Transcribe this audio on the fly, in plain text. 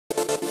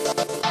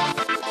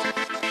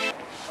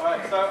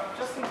So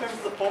just in terms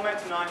of the format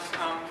tonight,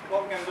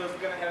 what we're going to do is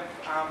we're going to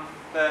have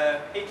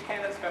each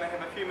candidate's going to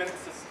have a few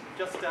minutes to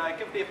just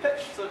give their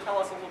pitch, so tell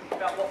us a little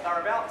about what they're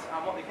about,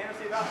 what their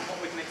candidacy about, and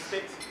what we can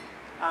expect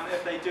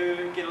if they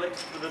do get elected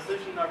to the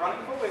position they're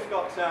running for. We've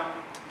got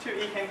 2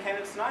 ECan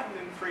candidates tonight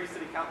and then 3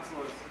 city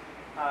councillors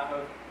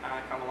who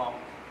have come along.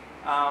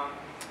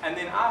 And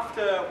then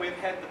after we've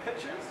had the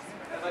pitches,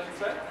 as I should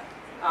say,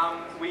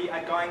 we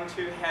are going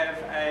to have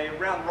a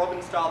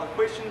round-robin style of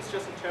questions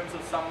just in terms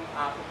of some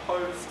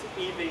proposed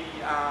EV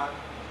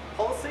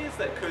policies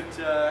that could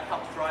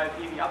help drive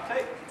EV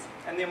uptake,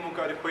 and then we'll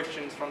go to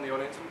questions from the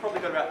audience. We've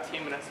probably got about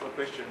 10 minutes for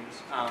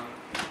questions.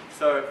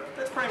 So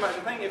that's pretty much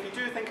the thing. If you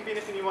do think of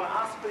anything you want to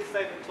ask, please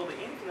save it until the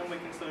end, and then we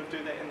can sort of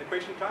do that in the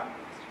question time.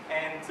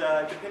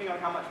 And depending on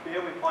how much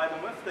beer we ply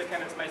them with, the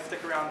candidates may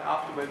stick around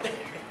afterwards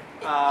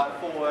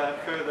for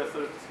further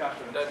sort of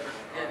discussion.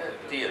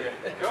 Deon.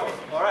 Cool.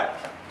 All right.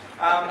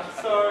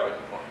 So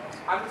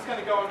I'm just going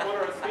to go in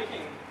order of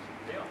speaking.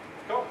 Deon.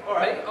 Cool. All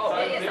right.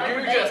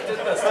 You just did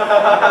this.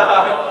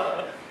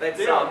 That's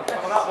Deon,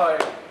 come on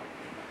up.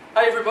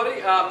 Hey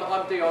everybody,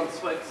 I'm Deon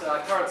Swiggs,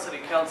 current City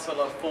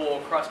Councillor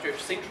for Christchurch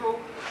Central,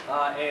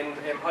 and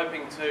am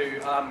hoping to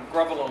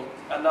grovel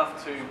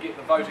enough to get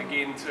the vote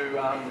again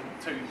to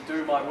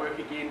do my work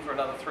again for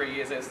another 3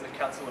 years as the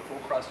Councillor for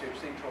Christchurch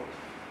Central.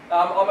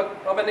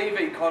 I'm an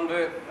EV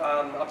convert.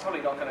 I'm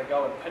probably not going to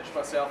go and pitch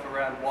myself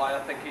around why I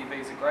think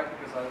EVs are great,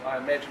 because I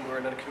imagine we're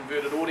in a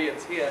converted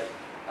audience here.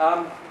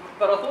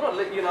 But I thought I'd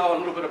let you know a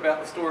little bit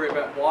about the story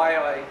about why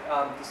I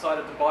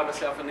decided to buy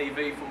myself an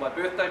EV for my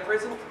birthday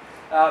present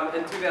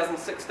in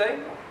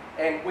 2016,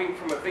 and went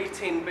from a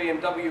V10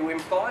 BMW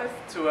M5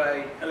 to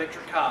an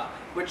electric car,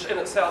 which in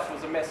itself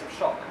was a massive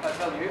shock. I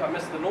tell you, I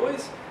miss the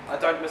noise, I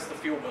don't miss the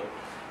fuel bill.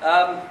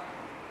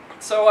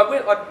 So I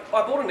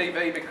bought an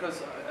EV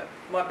because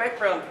my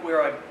background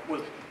where I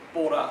was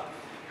brought up,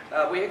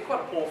 we had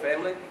quite a poor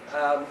family,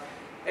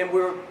 and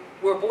we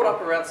were brought up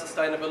around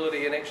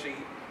sustainability and actually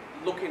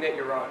looking at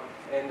your own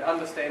and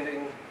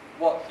understanding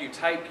what you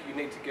take, you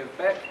need to give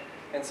back.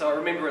 And so I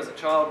remember as a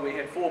child we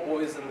had 4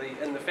 boys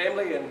in the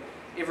family, and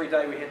every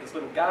day we had this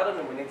little garden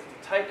and we needed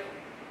to take,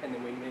 and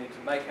then we needed to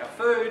make our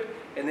food,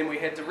 and then we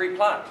had to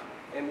replant,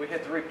 and we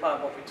had to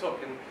replant what we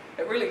took, and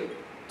it really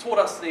taught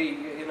us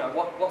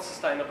what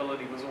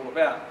sustainability was all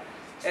about.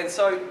 And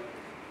so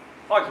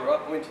I grew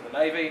up, went to the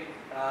Navy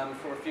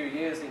for a few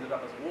years, ended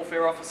up as a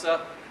warfare officer,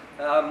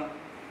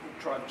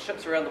 driving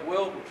ships around the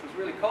world, which was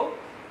really cool.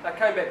 I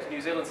came back to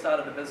New Zealand,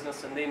 started a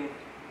business, and then,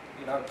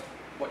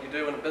 what you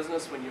do in a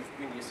business when you're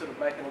sort of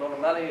making a lot of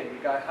money and you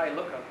go, hey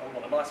look, I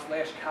want a nice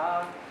flash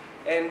car.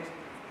 And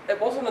it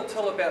wasn't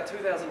until about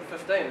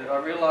 2015 that I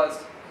realised,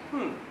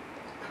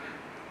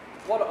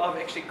 I've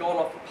actually gone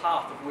off the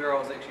path of where I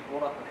was actually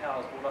brought up and how I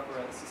was brought up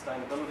around the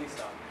sustainability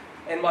stuff.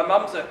 And my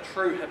mum's a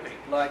true hippie,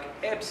 like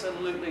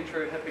absolutely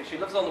true hippie. She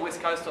lives on the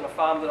west coast on a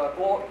farm that I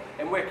bought,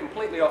 and we're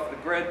completely off the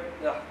grid.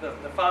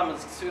 The farm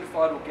is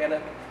certified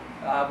organic.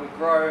 We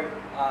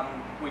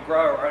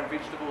grow our own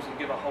vegetables and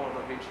give a whole lot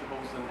of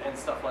vegetables and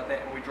stuff like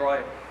that, and we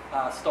dry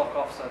stock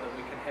off so that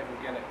we can have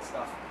organic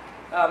stuff.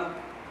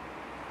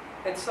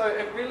 And so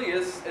it really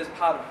is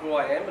part of who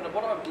I am, and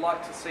what I would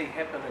like to see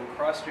happen in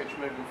Christchurch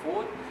moving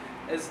forward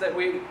is that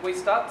we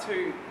start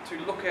to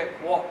look at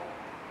what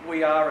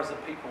we are as a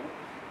people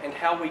and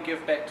how we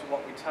give back to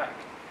what we take.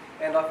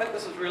 And I think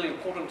this is really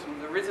important.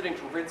 The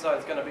residential red zone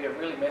is going to be a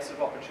really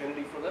massive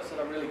opportunity for this,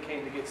 and I'm really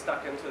keen to get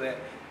stuck into that.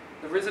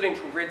 The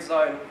residential red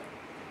zone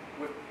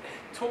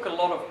took a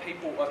lot of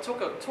people,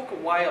 took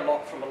away a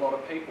lot from a lot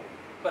of people,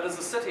 but as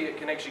a city it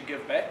can actually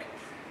give back,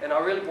 and I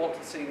really want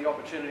to see the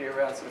opportunity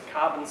around sort of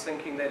carbon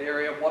sinking that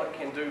area, what it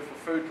can do for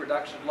food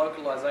production,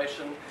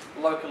 localisation,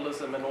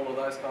 localism and all of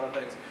those kind of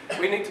things.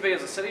 We need to be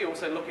as a city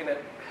also looking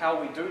at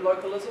how we do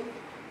localism,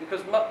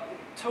 because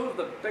two of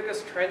the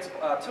biggest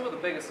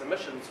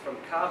emissions from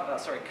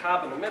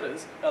carbon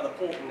emitters are the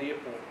port and the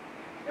airport.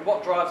 And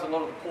what drives a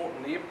lot of the port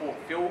and the airport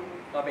fuel,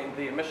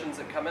 the emissions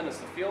that come in is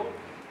the fuel,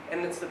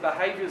 and it's the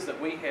behaviours that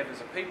we have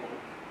as a people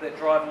that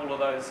drive all of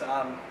those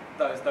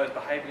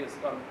behaviours.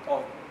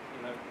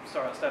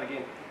 Sorry, I'll start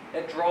again.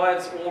 It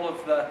drives all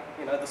of the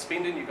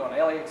spending. You've got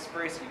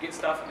AliExpress, you get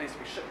stuff that needs to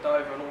be shipped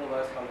over, and all of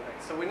those kind of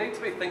things. So we need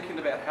to be thinking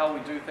about how we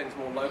do things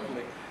more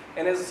locally.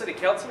 And as a city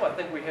council, I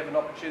think we have an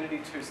opportunity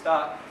to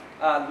start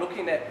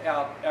looking at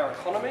our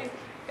economy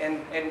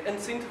and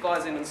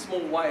incentivising in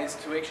small ways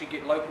to actually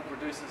get local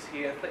producers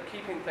here,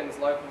 keeping things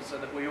local so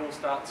that we all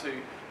start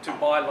to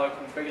buy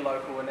local, be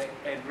local,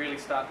 and really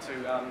start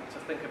to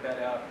think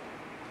about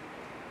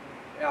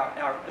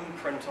our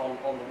imprint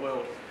on the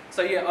world.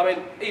 So yeah, I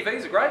mean,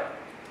 EVs are great.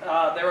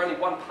 They're only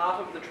one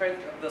part of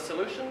the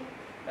solution.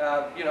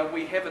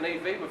 We have an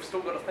EV. We've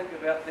still got to think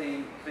about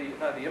the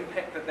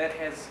impact that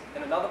has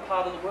in another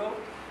part of the world.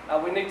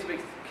 We need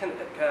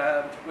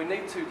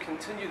to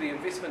continue the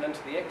investment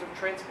into the active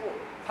transport.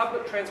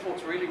 Public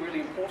transport's really, really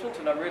important,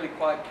 and I'm really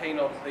quite keen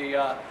on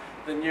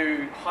the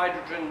new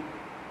hydrogen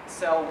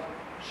cell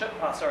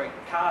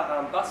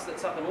car bus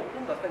that's up in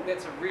Auckland. I think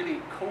that's a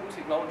really cool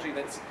technology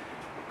that's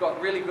got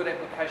really good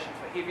application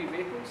for heavy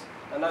vehicles.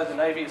 I know the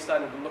Navy is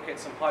starting to look at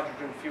some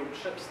hydrogen-fueled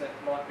ships that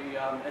might be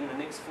in the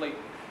next fleet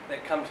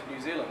that come to New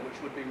Zealand, which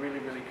would be really,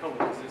 really cool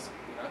because there's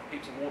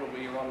heaps of water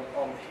where you're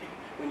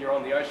when you're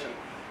on the ocean.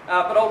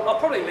 But I'll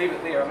probably leave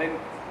it there. I mean,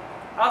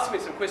 ask me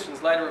some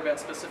questions later about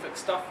specific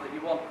stuff that you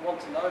want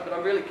to know, but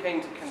I'm really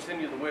keen to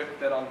continue the work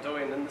that I'm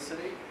doing in the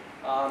city,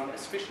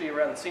 especially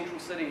around the central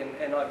city,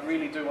 and I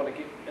really do want to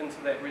get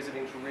into that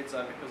residential red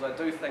zone because I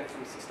do think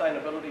from a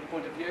sustainability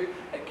point of view,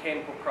 it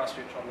can put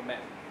Christchurch on the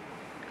map.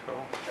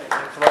 Cool.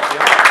 Thanks a lot,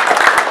 Deon.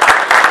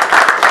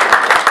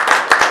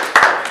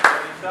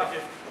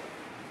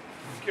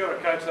 Kia ora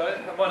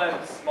koutou. My name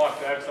is Mike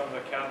Davidson. I'm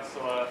the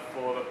councillor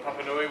for the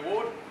Papanui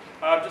ward.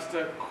 Just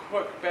a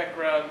quick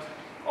background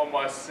on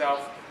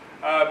myself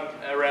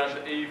around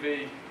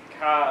EV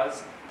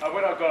cars.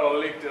 When I got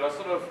elected, I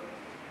sort of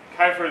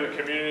came through the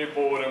community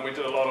board and we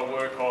did a lot of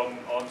work on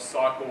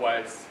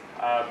cycleways,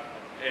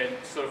 and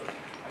I sort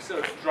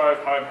of drove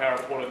home how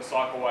important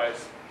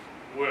cycleways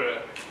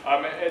were.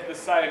 At the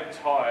same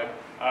time,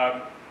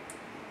 I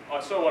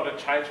sort of wanted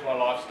to change my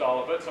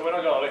lifestyle a bit. So when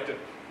I got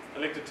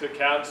elected to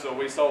council,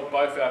 we sold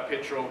both our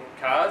petrol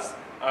cars.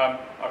 I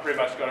pretty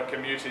much got a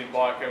commuting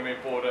bike and we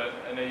bought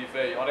an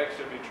EV. I'd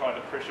actually been trying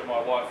to pressure my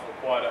wife for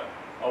quite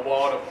a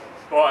while to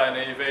buy an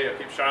EV. I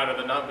keep showing her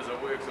the numbers,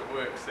 it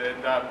works.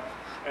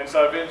 And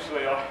so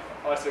eventually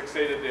I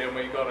succeeded there and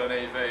we got an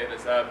EV, and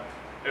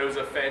it was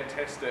a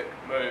fantastic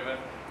move. And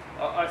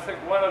I think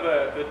one of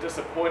the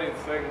disappointing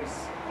things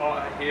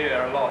I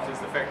hear a lot is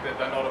the fact that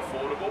they're not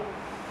affordable.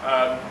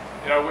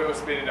 We were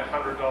spending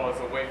 $100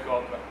 a week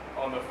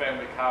on the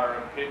family car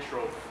and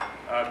petrol,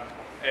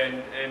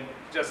 and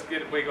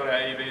we got our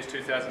EVs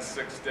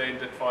 2016,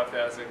 did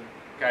 5,000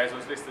 k's, it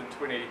was less than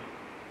 $20,000.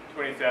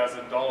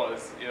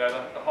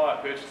 The hire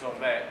purchase on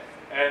that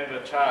and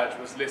the charge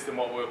was less than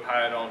what we were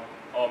paying on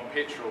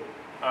petrol.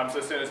 So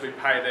as soon as we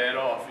paid that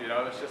off,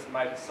 it's just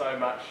made so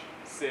much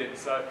sense.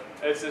 So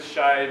it's a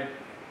shame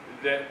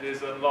that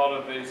there's a lot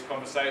of these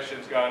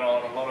conversations going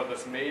on, a lot of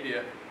this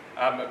media,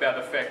 about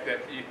the fact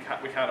that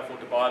we can't afford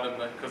to buy them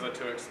because they're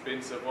too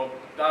expensive. Well,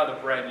 they're the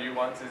brand new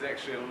ones. There's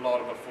actually a lot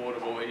of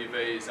affordable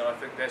EVs, and I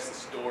think that's the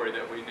story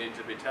that we need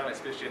to be telling,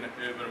 especially in an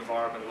urban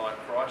environment like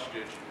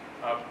Christchurch.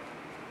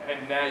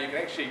 And now you can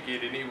actually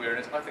get anywhere,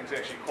 and I think it's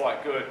actually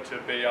quite good to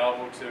be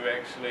able to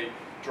actually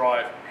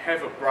drive,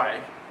 have a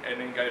break,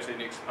 and then go to the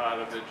next part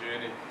of the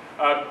journey.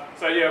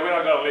 So yeah, when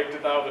I got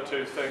elected, they were the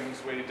two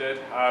things we did,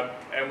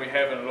 and we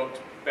haven't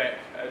looked back.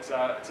 It's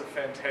a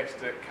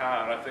fantastic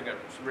car, and I think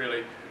it's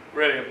really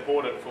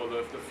important for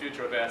the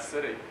future of our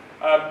city.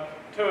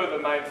 Two of the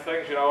main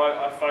things,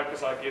 I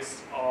focus, I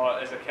guess,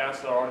 as a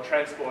councillor on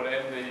transport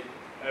and the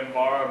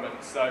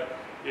environment. So,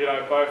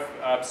 both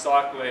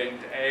cycling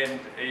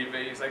and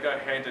EVs, they go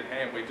hand in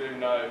hand. We do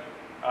know,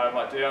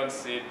 like Deon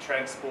said,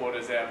 transport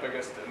is our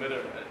biggest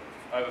emitter,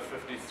 over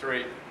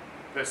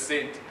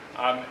 53%.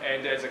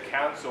 And as a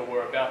council,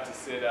 we're about to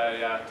set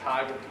a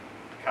target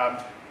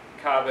net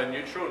carbon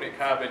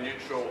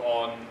neutral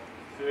on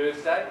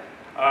Thursday.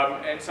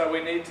 And so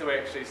we need to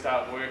actually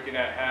start working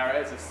out how,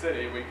 as a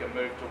city, we can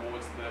move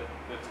towards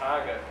the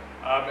target.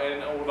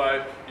 And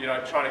although,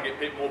 trying to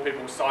get more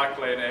people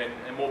cycling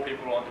and more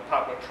people onto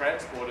public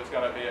transport is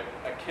going to be a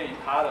key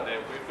part of that,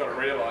 we've got to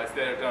realise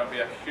there are going to be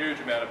a huge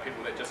amount of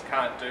people that just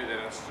can't do that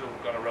and are still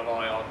going to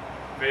rely on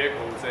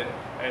vehicles. And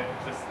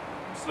the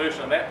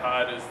solution on that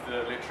part is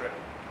the electric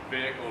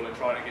vehicle and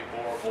trying to get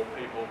more and more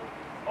people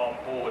on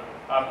board.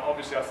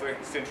 Obviously, I think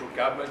the central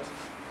government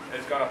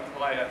is going to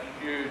play a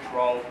huge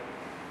role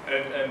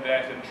in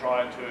that, and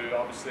trying to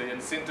obviously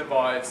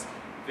incentivise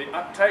the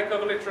uptake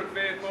of electric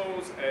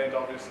vehicles, and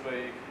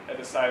obviously at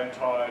the same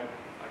time,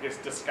 I guess,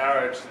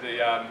 discourage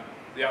the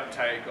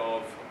uptake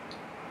of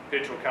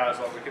petrol cars.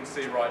 Like we can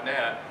see right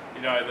now,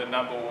 the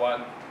number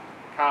one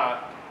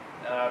car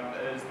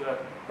is the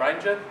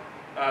Ranger.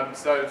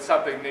 So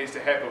something needs to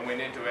happen. We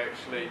need to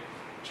actually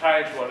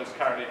change what is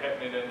currently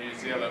happening in New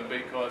Zealand,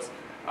 because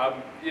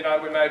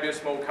we may be a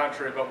small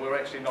country, but we're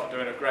actually not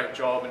doing a great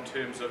job in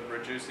terms of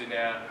reducing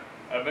our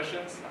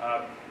emissions.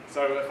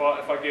 So if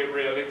I get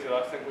re-elected,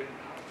 I think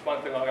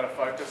one thing I'm going to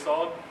focus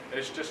on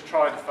is just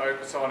trying to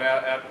focus on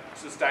our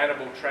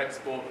sustainable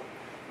transport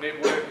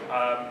network,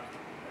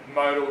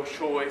 modal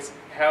choice,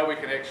 how we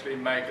can actually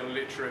make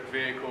electric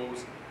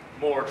vehicles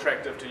more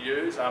attractive to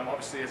use.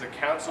 Obviously, as a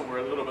council, we're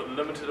a little bit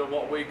limited on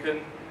what we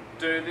can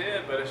do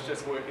there, but it's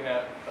just working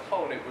out the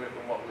whole network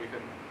and what we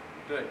can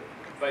do.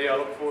 But yeah, I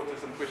look forward to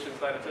some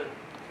questions later too.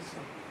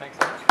 Thanks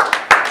so much.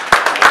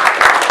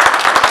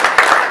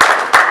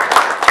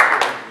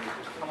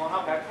 Come on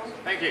up, Axel.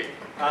 Thank you.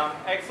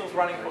 Axel's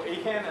running for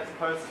ECan as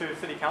opposed to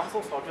City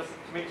Council, so I'll just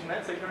mention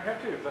that so you don't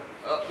have to. But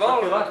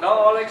no,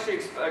 I'll actually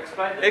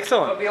explain it.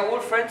 Excellent. But we are all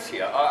friends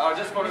here. I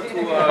just wanted to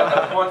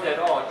point that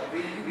out.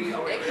 We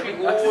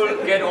actually all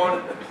get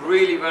on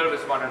really well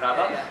with one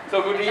another. Yeah.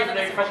 So good None of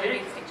evening. us run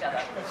against each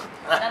other.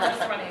 None of us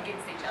are running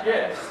against each other.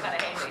 Yeah. It's kind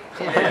of handy.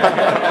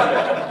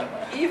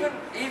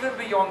 Even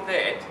beyond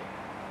that,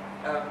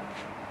 I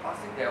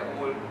think they're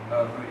all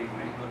really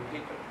good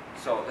people.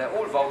 So they're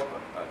all votable,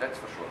 that's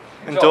for sure.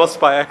 Endorsed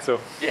by Axel.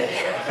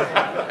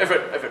 Yeah, if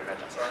it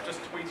matters. Sorry, I'm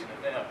just tweeting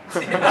it now.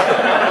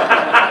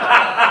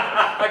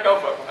 I go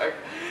for it.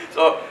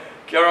 So,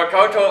 kia ora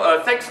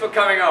koutou, thanks for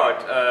coming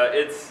out.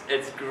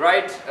 It's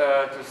great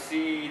to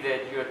see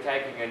that you're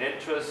taking an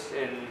interest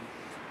in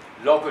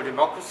local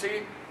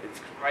democracy.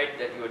 It's great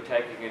that you're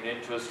taking an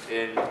interest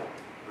in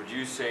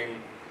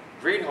reducing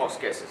greenhouse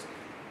gases.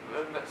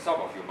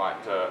 Some of you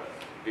might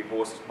be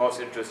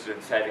most interested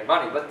in saving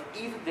money, but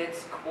even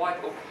that's quite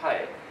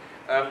okay.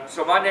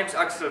 So my name's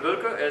Axel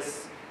Wilke,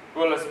 as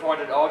Will has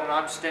pointed out, and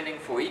I'm standing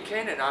for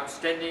ECan, and I'm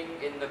standing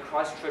in the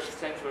Christchurch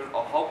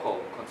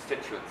Central-Ōhoko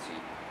constituency.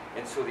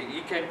 And so the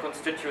ECan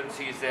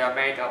constituencies, they are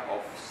made up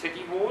of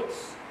city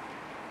wards,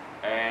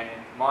 and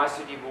my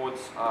city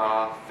wards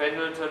are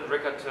Pendleton,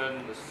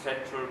 Riccarton, the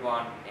central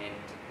one,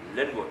 and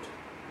Linwood.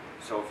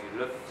 So if you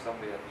live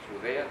somewhere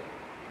through there,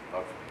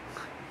 lovely.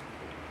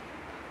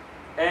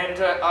 And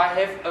I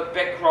have a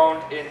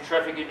background in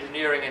traffic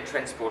engineering and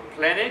transport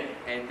planning,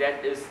 and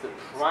that is the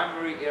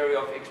primary area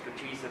of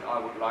expertise that I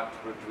would like to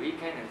bring to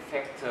ECan. In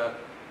fact,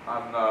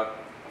 I'm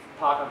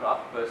partnered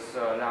up with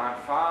Laan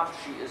Farr.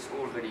 She is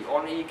already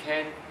on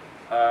ECan,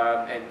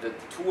 and the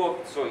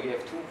so you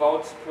have 2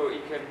 votes per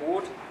ECan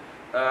board,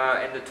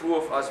 and the 2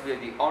 of us, we are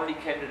the only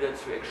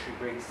candidates who actually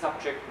bring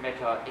subject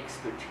matter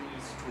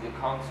expertise to the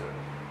council.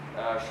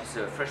 She's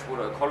a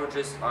freshwater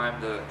ecologist, I'm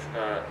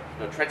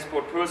the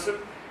transport person.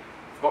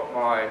 Got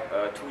my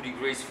 2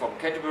 degrees from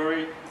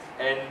Canterbury,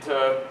 and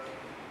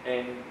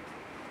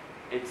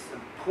it's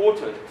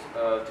important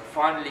to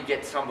finally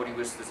get somebody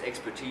with this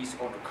expertise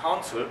onto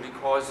council,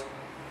 because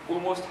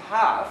almost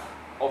half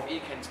of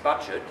ECan's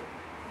budget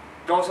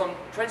goes on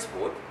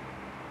transport,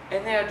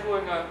 and they are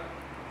doing a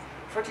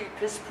pretty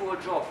piss poor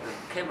job. The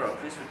camera,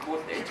 please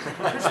record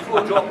that. Piss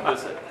poor job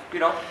with it. You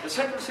know, the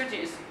central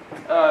city is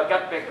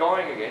got back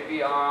going again.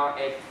 We are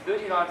at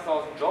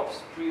 39,000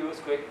 jobs,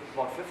 pre-earthquake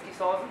about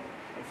 50,000.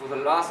 And for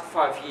the last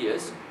 5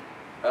 years,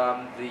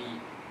 the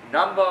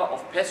number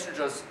of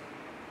passengers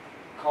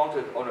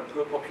counted on a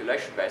per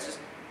population basis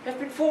has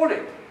been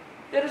falling.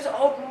 That is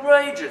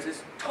outrageous.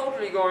 It's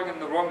totally going in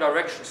the wrong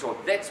direction. So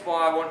that's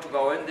why I want to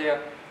go in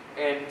there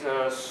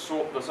and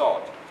sort this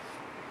out.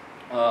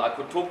 I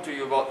could talk to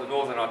you about the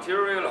Northern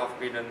Arterial. I've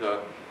been in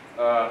the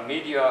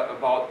media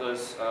about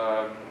this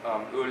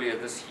earlier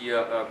this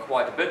year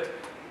quite a bit.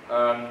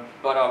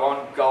 But I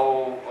won't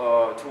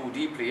go too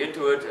deeply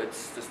into it.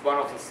 It's just one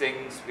of the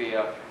things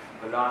where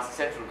the last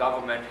central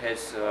government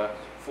has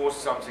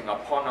forced something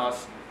upon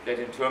us that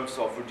in terms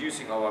of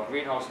reducing our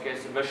greenhouse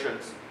gas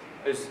emissions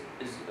is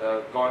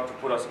going to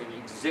put us in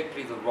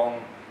exactly the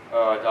wrong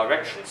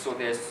direction. So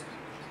there's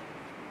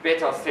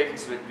better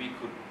things that we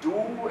could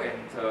do,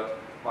 and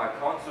my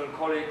council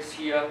colleagues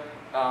here,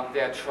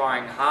 they're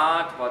trying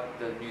hard, but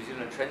the New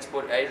Zealand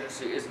Transport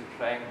Agency isn't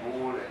playing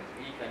ball, and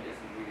ECan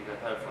isn't really that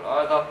helpful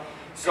either.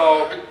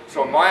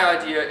 So my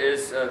idea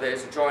is there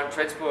is a joint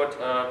transport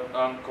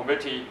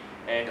committee,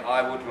 and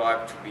I would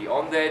like to be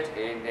on that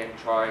and then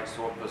try and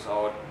sort this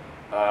out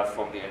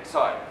from the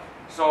inside.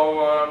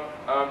 So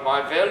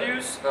my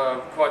values,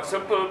 quite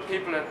simple: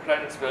 people and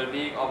planet's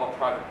well-being over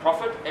private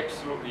profit,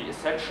 absolutely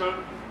essential.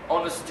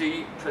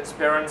 Honesty,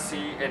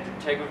 transparency, and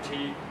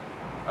integrity.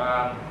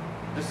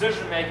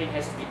 Decision-making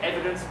has to be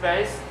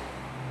evidence-based,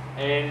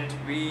 and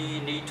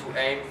we need to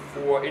aim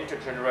for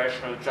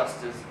intergenerational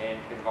justice and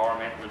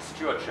environmental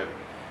stewardship.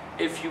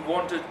 If you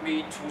wanted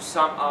me to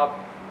sum up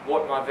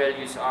what my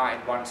values are in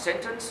one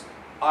sentence,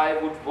 I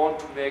would want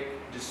to make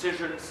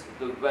decisions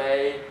the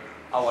way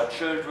our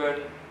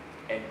children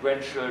and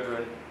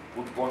grandchildren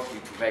would want me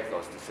to make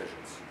those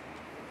decisions.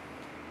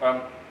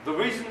 The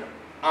reason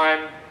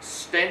I'm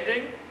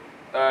standing,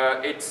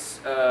 it's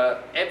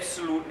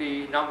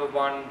absolutely number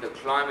one, the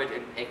climate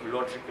and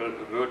ecological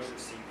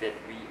emergency that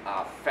we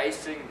are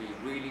facing.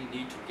 We really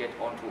need to get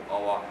onto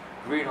our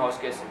greenhouse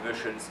gas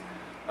emissions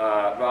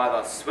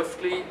rather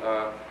swiftly.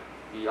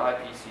 The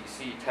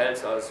IPCC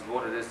tells us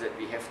what it is that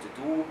we have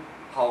to do,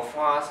 how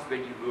fast, when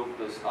you work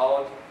this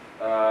out,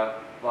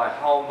 by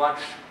how much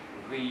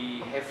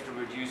we have to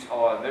reduce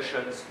our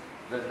emissions.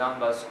 The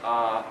numbers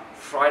are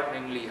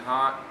frighteningly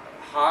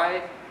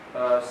high.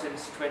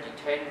 Since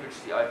 2010,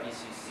 which the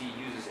IPCC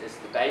uses as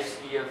the base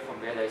year, from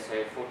where they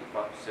say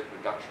 45%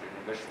 reduction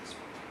in emissions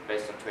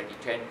based on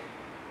 2010.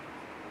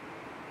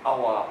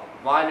 Our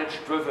mileage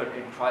driven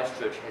in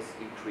Christchurch has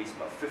increased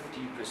by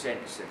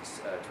 50% since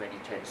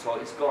 2010. So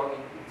it's going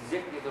in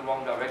exactly the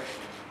wrong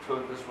direction. To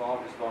turn this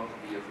round is going to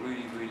be a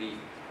really, really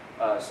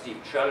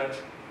steep challenge,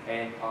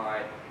 and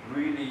I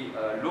really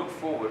look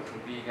forward to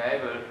being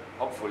able,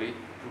 hopefully,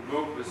 to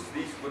work with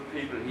these good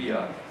people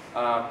here,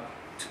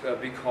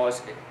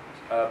 because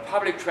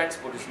public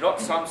transport is not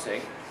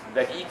something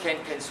that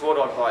ECan can sort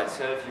out by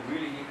itself. You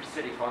really need the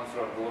city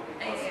council on board.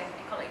 Yeah,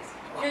 colleagues.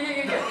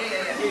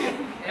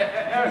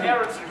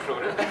 Aaron's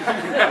included.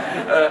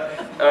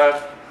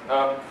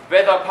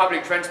 Whether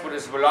public transport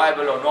is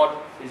reliable or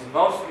not is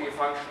mostly a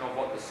function of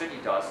what the city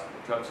does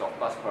in terms of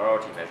bus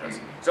priority measures.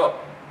 So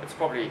it's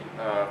probably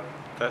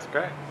that's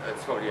great.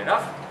 It's probably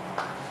enough.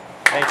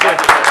 Thank you.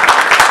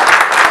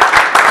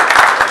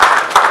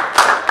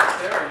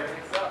 Sarah, you're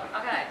next up.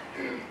 Okay.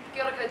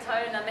 Kia ora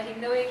koutou, ngā mihi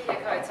nui kia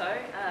koutou.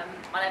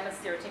 My name is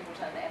Sara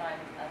Templeton and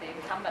I'm the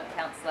incumbent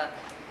councillor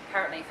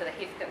currently for the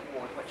Heathcoat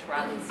ward, which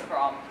runs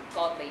from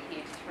Godley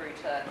Head through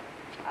to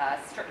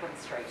Strickland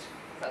Street.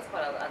 So it's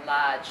quite a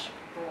large,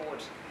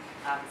 broad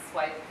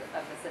swathe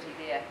of the city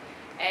there.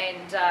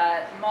 And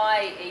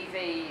my EV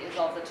is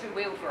of the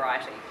two-wheeled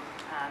variety.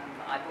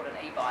 I bought an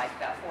e-bike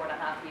about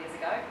 4.5 years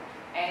ago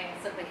and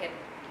simply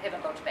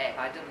haven't looked back.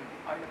 I didn't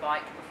own a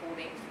bike before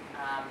then,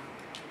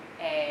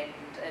 and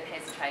it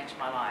has changed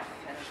my life.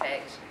 And in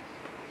fact,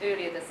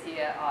 earlier this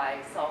year I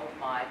sold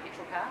my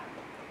petrol car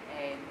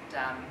and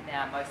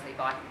now mostly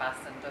bike and bus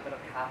and do a bit of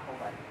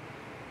carpooling.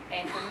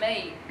 And for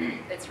me,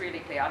 it's really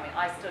clear. I mean,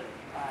 I stood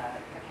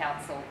for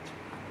council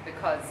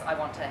because I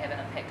want to have an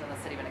impact on the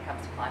city when it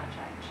comes to climate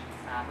change.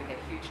 We have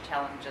huge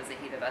challenges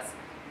ahead of us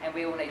and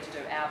we all need to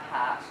do our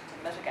part to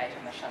mitigate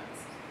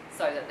emissions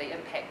so that the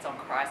impacts on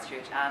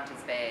Christchurch aren't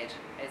as bad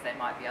as they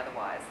might be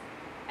otherwise.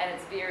 And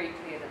it's very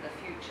clear that the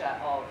future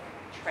of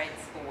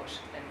transport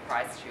in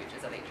Christchurch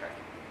is electric,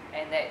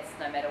 and that's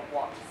no matter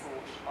what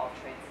sort of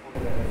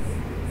transport it is.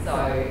 So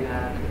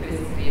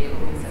personal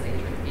vehicles,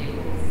 electric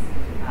vehicles,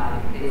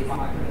 there's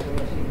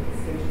micro-mobility,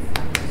 scooters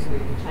companies we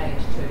can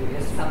change to.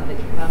 There's some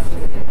electric buses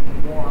that are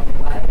more on the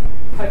way.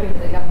 Hoping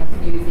that the government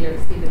can use their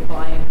extended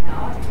buying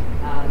power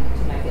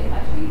to make it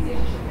much easier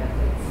to ship our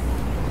goods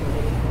to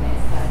electric in that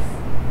space.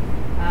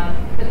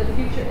 But the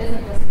future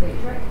isn't just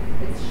electric,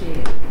 it's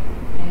shared.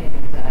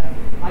 And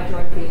I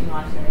drove here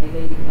tonight in an EV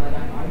even though I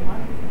don't own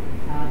one.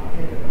 I've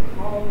had a bit of a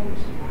cold,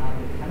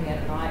 coming out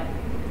at night,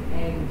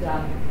 and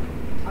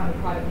I'm a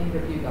private member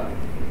of UGO.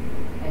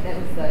 And that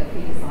was the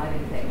key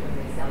deciding factor in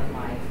me selling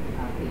my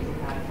petrol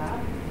car,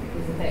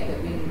 was the fact that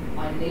when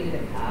I needed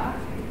a car,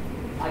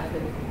 I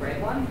could grab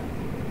one,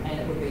 and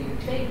it would be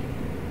cheap,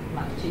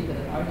 much cheaper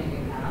than owning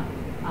a car,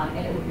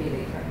 and it would be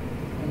electric.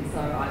 And so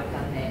I've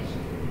done that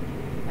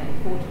maybe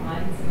 4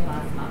 times in the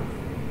last month.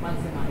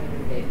 Once when I had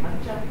a bad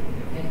puncture,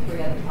 and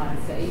 3 other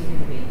times for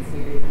evening events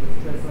where it was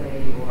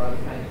drizzly or I was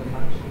going to a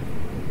function.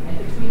 And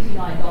for $29,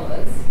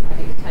 I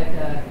get to take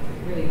a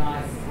really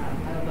nice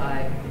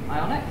Hyundai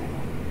Ioniq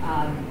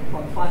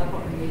from 5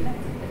 o'clock in the evening.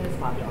 It is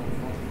 5 o'clock,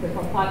 isn't it? So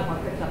from 5 o'clock,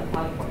 picked up at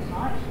 5 o'clock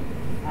tonight.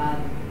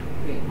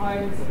 Get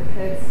home, so the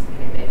kids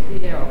came back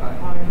here, I'll go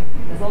home.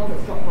 As long as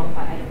it's dropped off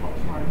by 8 o'clock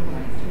tomorrow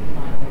morning, it's $29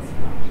 a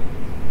night.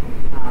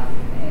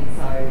 And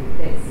so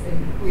that's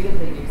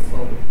incredibly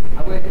useful. I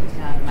work in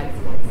town, it makes a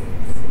lot of sense.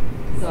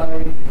 So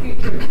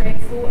future of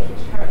transport,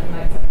 which currently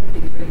makes up 53%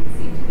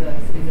 of the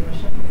city's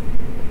emissions,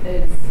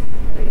 is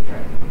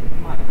electric,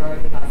 micro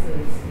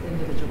buses,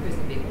 individual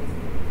personal vehicles,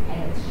 and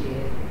it's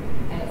shared.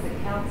 And it's the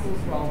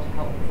council's role to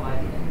help provide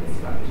the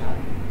infrastructure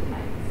to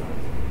make it so.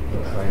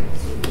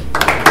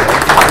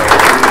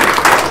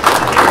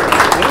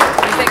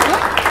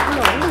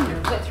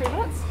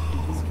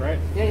 Great.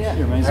 Yeah.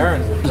 You're amazing.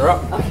 Aaron, you're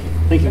up.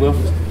 Thank you, Will.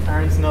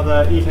 Aaron's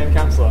another ECan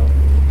councillor.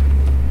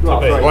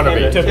 Wanna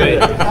be.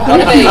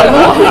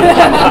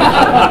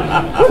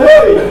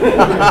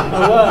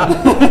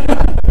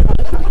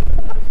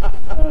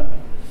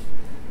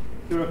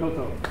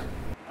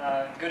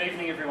 Good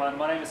evening, everyone.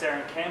 My name is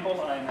Aaron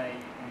Campbell. I'm an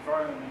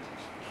Environment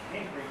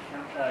Canterbury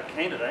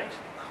candidate.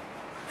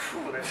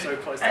 Oh, that's so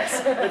close. I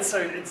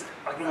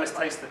can almost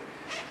taste it.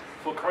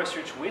 For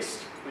Christchurch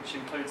West, which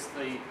includes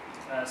the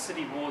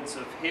city wards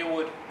of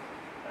Harewood,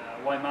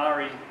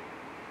 Waimari,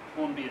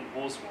 Hornby and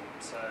Horswell.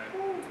 So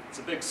it's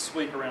a big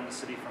sweep around the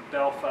city from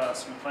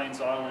Belfast,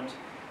 McLean's Island,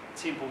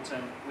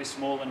 Templeton,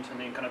 Westmoreland, and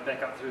then kind of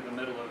back up through the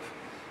middle of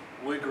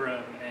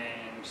Wigram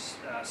and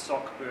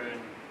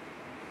Sockburn,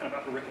 kind of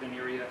Upper Riccarton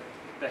area,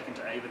 back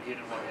into Avonhead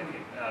and what have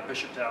you,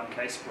 Bishopdale and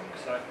Casebrook.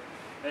 So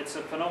it's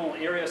a phenomenal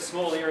area,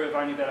 small area of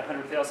only about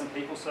 100,000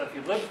 people. So if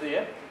you live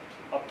there,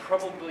 I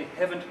probably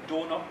haven't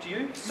door knocked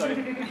you, so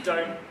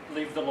don't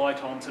leave the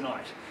light on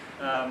tonight.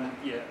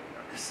 Yeah,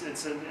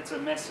 it's a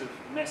massive,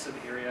 massive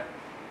area,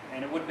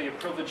 and it would be a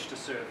privilege to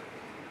serve.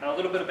 A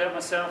little bit about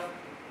myself.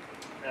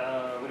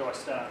 Where do I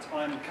start?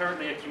 I'm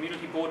currently a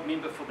community board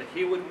member for the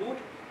Harewood ward,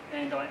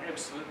 and I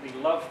absolutely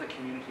love the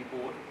community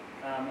board.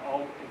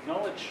 I'll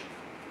acknowledge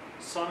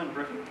Simon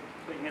Britton.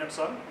 Put your hand up,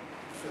 Simon.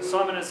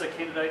 Simon is a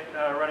candidate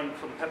running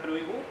for the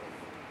Papanui ward.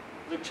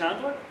 Luke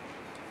Chandler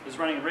is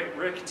running a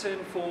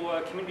Riccarton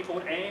for community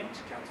board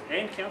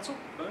and council.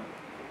 Boom.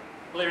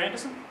 Blair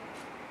Anderson,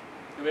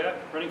 here we are,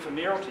 running for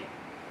mayoralty.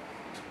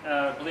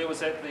 Blair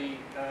was at the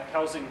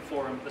housing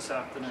forum this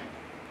afternoon,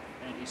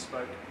 and he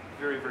spoke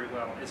very, very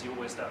well, as he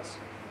always does.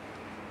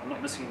 I'm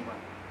not missing anyone.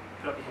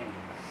 Put up your hand.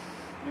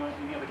 Anyone,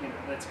 any other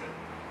candidate? That's good.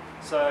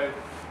 So,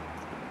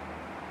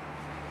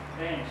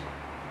 and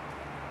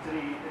to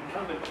the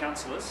incumbent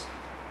councillors,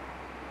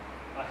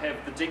 I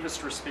have the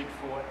deepest respect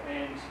for,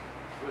 and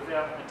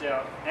without a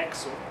doubt,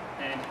 Axel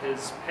and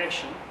his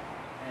passion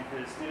and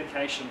his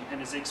dedication and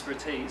his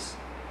expertise.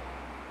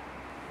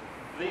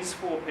 These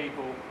 4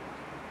 people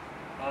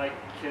I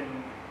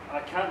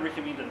can't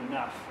recommend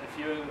enough. If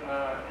you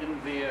are in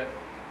their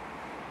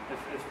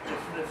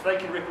If they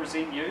can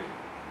represent you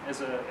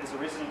as a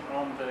resident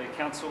on the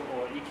council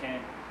or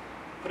ECan,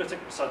 put a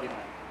tick beside their name.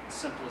 As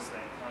simple as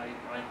that.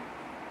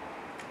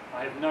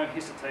 I have no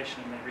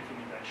hesitation in that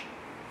recommendation.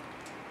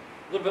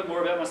 A little bit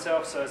more about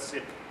myself. So as I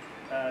said,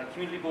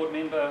 community board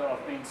member.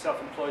 I've been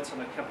self-employed, so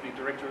I'm a company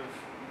director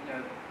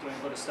of doing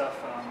a lot of stuff.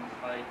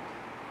 I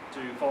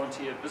do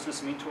volunteer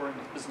business mentoring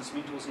with Business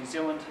Mentors New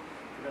Zealand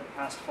for about the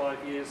past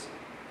 5 years.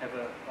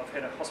 I've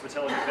had a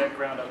hospitality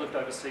background. I lived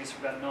overseas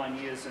for about 9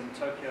 years in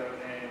Tokyo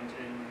and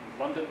in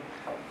London.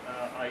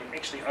 I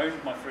actually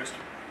owned my first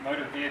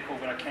motor vehicle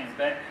when I came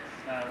back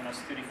when I was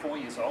 34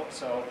 years old,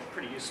 so I'm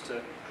pretty used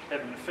to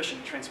having an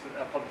efficient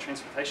public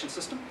transportation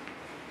system.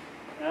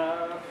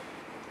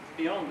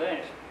 Beyond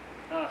that,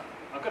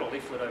 I've got a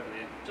leaflet over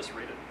there, just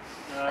read it.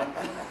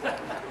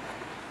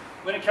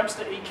 When it comes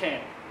to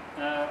ECan,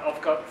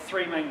 I've got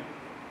 3 main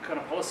kind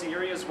of policy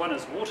areas. One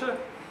is water.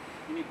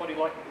 Anybody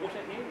like water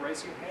here?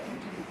 Raise your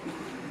hand.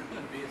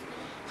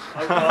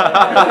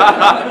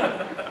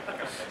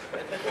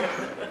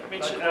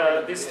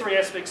 There's 3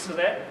 aspects to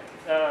that.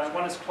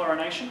 One is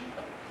chlorination.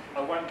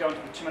 I won't go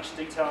into too much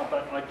detail,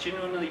 but I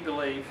genuinely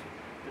believe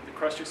that the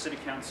Christchurch City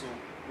Council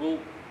will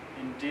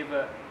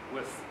endeavour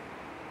with...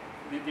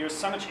 There is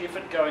so much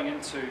effort going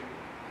into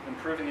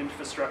improving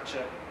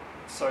infrastructure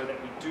so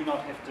that we do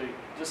not have to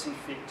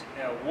disinfect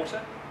our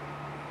water,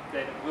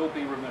 that it will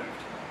be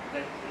removed.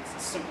 It's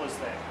as simple as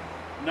that.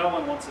 No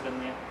one wants it in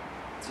there.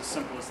 It's as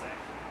simple as that.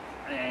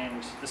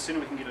 And the sooner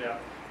we can get it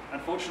out.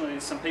 Unfortunately,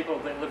 there's some people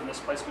that live in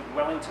this place called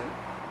Wellington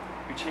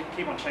who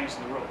keep on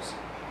changing the rules.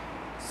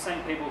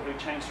 Same people who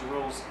changed the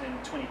rules in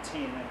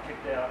 2010 and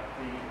kicked out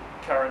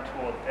the current,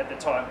 or at the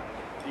time,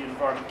 the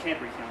Environment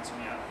Canterbury Council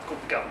now. It's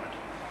called the government.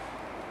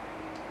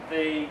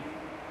 The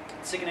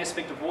second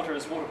aspect of water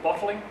is water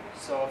bottling.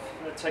 So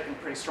I've taken a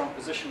pretty strong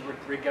position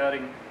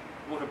regarding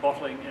water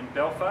bottling in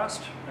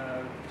Belfast,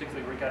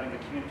 particularly regarding the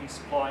community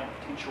supply and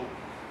potential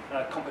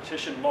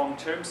competition long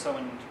term. So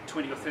in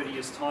 20 or 30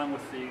 years' time,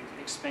 with the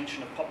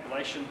expansion of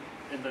population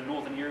in the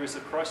northern areas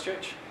of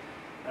Christchurch,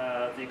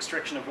 the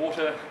extraction of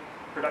water,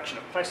 production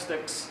of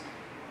plastics,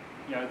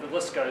 the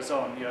list goes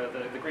on.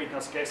 The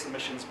greenhouse gas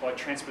emissions by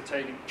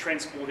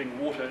transporting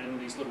water in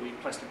these little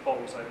plastic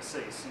bottles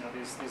overseas.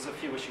 There's a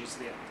few issues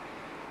there.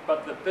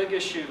 But the big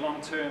issue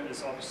long term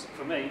is, obviously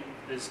for me,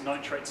 is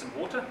nitrates in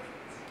water,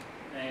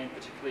 and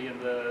particularly in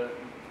the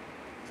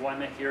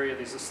Waimak area,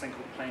 there's this thing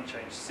called Plan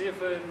Change 7,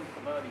 blah,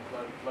 blah,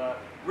 blah, blah.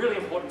 Really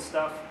important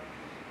stuff.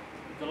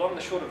 The long and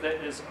the short of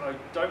that is I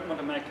don't want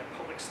to make a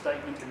public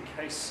statement in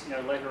case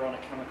later on I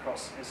come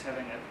across as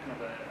having a kind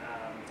of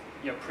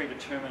a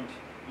predetermined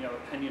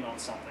opinion on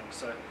something.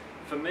 So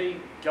for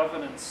me,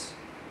 governance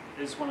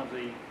is one of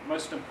the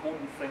most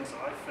important things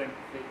I think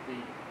that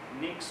the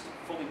next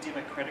fully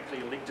democratically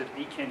elected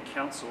ECan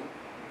Council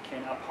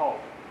can uphold.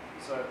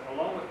 So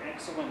along with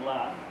Axel and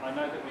Lan, I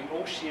know that we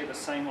all share the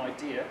same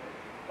idea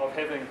of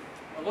having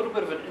a little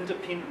bit of an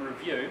independent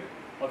review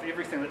of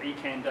everything that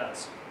ECan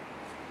does.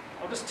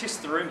 I'll just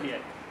test the room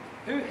here.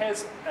 Who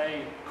has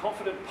a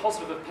confident,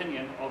 positive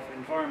opinion of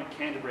Environment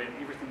Canterbury and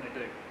everything they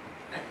do?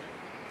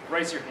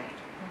 Raise your hand.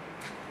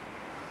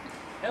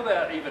 How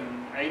about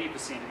even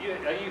 80%?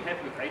 Are you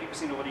happy with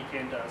 80% of what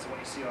ECan does, what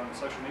you see on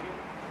social media?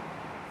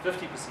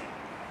 50%?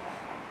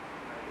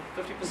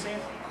 50%?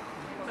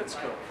 That's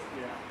cool,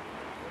 yeah.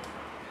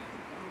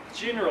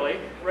 Generally,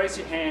 raise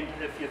your hand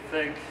if you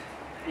think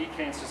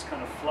ECan's just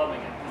kind of flubbing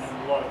it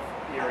in a lot of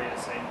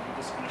areas and you're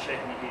just kind of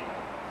shaking your head.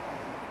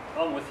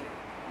 I'm with you.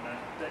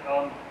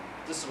 I'm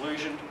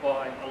disillusioned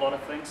by a lot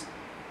of things.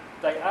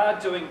 They are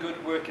doing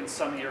good work in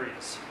some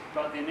areas,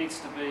 but there needs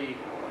to be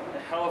a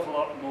hell of a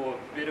lot more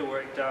better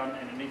work done,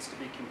 and it needs to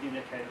be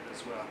communicated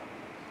as well.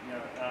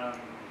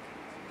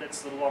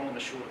 That's the long and the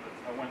short of it.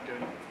 I won't go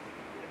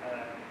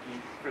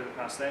any further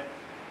past that.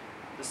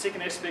 The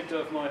second aspect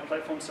of my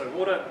platform, so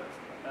water,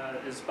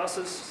 is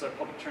buses, so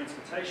public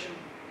transportation.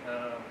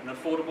 An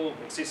affordable,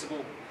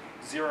 accessible,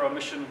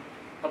 zero-emission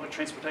public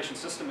transportation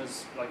system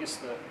is, I guess,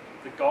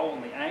 the goal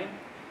and the aim.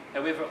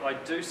 However, I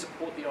do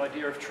support the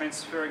idea of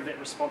transferring that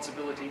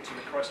responsibility to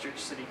the Christchurch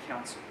City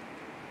Council.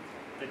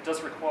 It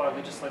does require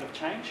legislative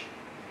change.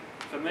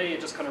 For me,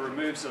 it just kind of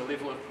removes a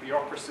level of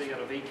bureaucracy out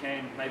of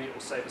ECan. Maybe it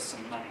will save us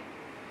some money.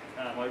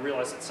 I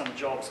realise that some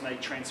jobs may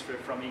transfer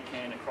from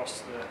ECan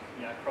across the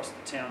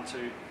town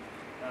to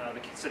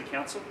the City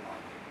Council,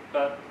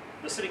 but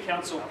the City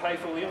Council pay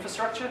for all the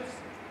infrastructure,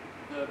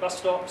 the bus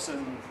stops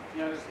and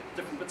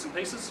different bits and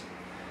pieces,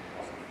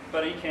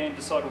 but ECan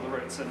decide all the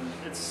routes, and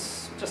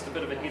it's just a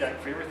bit of a headache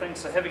for everything.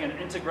 So having an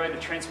integrated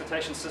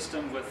transportation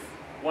system with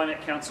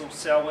Waimak Council,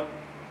 Selwyn,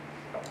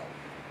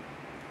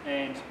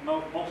 and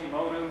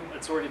multimodal,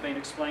 it's already been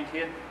explained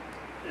here,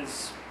 it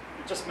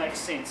just makes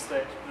sense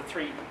that the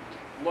 3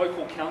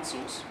 local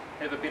councils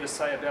have a better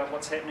say about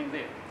what's happening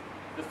there.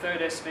 The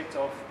third aspect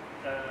of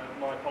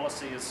my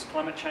policy is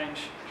climate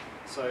change,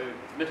 so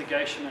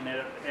mitigation and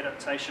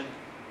adaptation,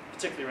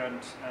 particularly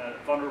around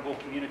vulnerable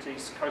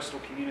communities, coastal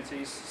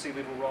communities, sea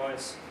level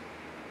rise,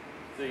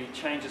 the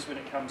changes when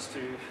it comes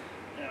to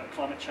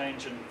climate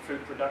change and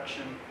food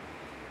production,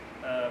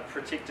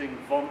 protecting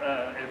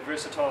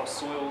versatile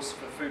soils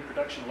for food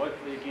production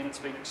locally. Again, it's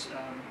been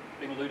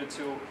alluded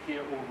to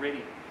here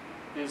already.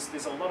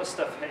 There's a lot of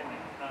stuff happening,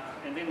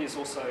 and then there's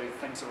also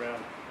things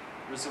around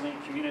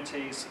resilient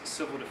communities,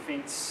 civil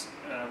defence,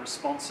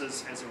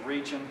 responses as a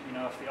region. You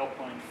know, if the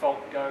Alpine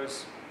Fault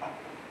goes,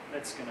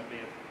 that's going to be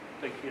a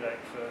big headache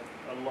for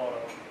a lot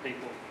of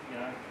people. You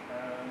know,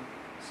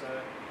 so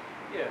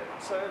yeah.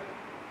 So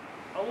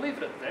I'll leave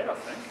it at that, I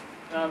think.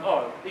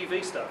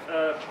 EV stuff.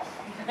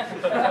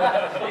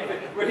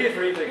 We're here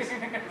for EVs.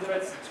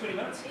 That's 20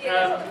 minutes.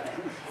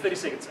 30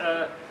 seconds.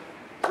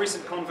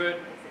 Recent convert.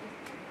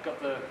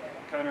 Got the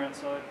Kona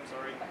outside.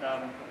 Sorry.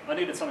 I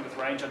needed something with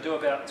range. I do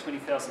about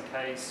 20,000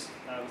 Ks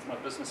with my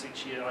business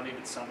each year. I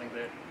needed something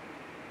that,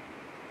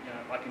 you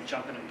know, I can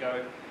jump in and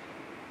go.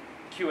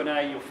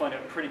 Q&A, you'll find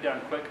out pretty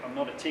darn quick. I'm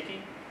not a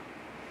techie.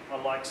 I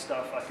like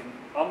stuff.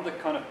 I'm the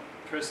kind of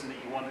person that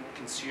you want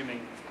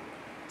consuming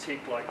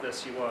tech like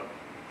this.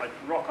 I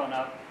rock on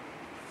up,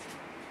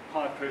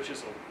 hire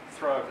purchase, or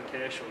throw over the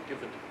cash, or give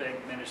the bank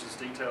managers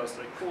details.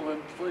 They call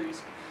in,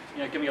 please,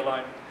 you know, give me a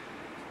loan.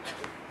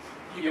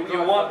 You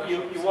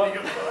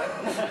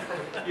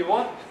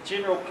want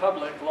general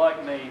public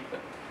like me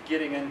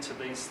getting into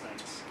these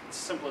things. It's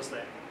simple as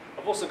that.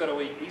 I've also got a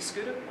wee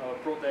e-scooter. I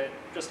brought that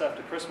just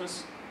after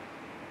Christmas.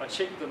 I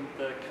checked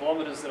the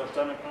kilometres that I've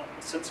done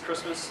since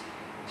Christmas,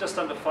 just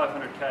under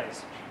 500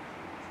 Ks.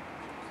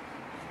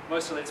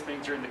 Most of that's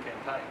been during the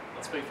campaign.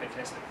 It's been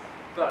fantastic.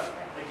 But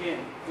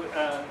again,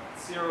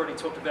 Sara already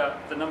talked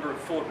about the number of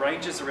Ford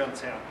Rangers around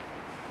town.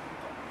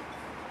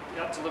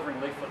 Out delivering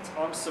leaflets.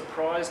 I'm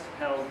surprised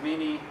how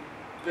many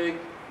big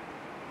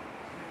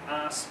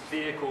ass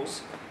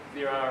vehicles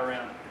there are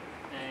around,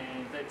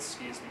 and that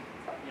scares me.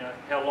 You know,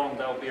 how long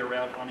they'll be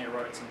around on our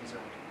roads in New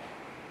Zealand.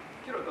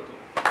 Kia ora koutou.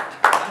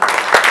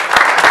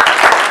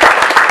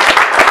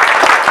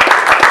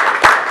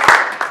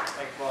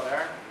 Thanks a lot,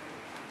 Aaron.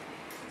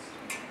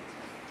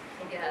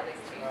 Yeah,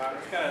 I'm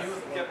just going to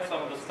skip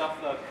some of the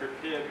stuff that I've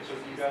prepared because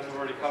you guys have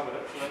already covered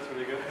it, so that's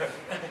really good.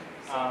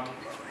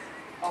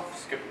 I'll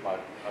skip my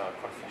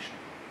confession.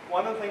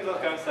 One of the things I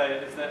was going to say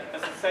is that a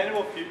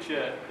sustainable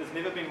future has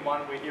never been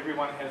one where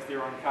everyone has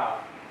their own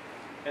car.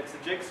 It's a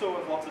jigsaw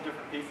with lots of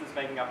different pieces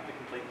making up the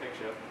complete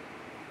picture.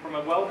 From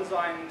a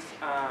well-designed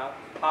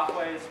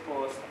pathways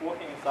for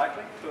walking and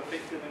cycling to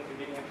effective and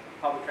convenient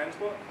public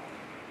transport,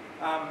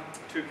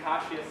 to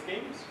car share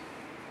schemes,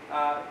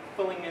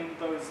 filling in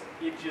those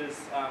edges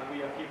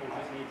where people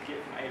just need to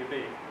get from A to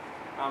B.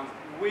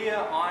 Where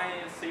I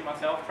see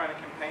myself trying to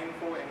campaign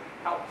for and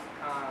help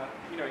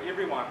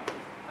everyone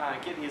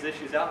get these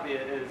issues out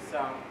there is,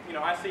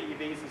 I see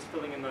EVs as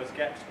filling in those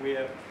gaps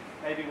where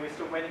maybe we're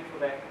still waiting for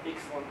that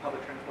excellent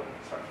public transport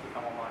infrastructure to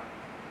come online.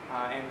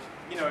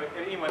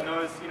 If anyone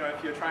knows,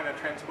 if you're trying to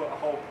transport a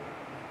whole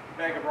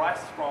bag of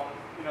rice from,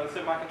 the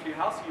supermarket to your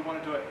house, you want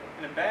to do it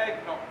in a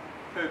bag, not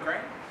per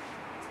grain.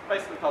 It's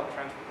basically public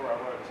transport for our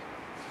roads.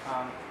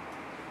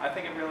 I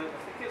think it's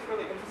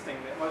really interesting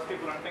that most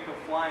people don't think of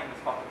flying as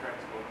public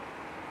transport.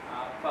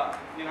 But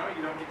you don't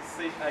get to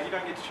see, you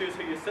don't get to choose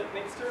who you sit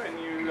next to, and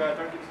you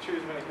don't get to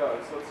choose when it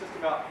goes. So it's just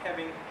about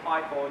having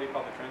high quality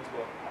public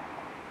transport.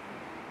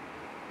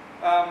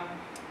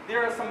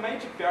 There are some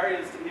major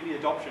barriers to EV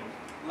adoption.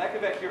 Lack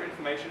of accurate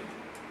information,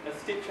 a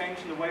step change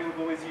in the way we've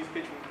always used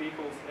petrol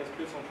vehicles as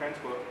personal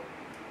transport,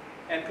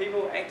 and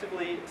people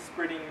actively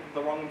spreading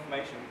the wrong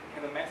information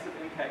have a massive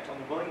impact on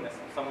the willingness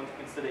of someone to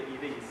consider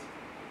EVs.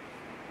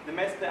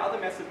 The other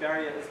massive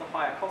barrier is the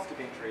higher cost of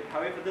entry.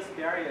 However, this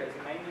barrier is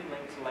mainly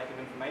linked to lack of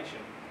information.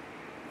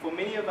 For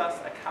many of us,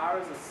 a car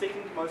is the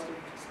second most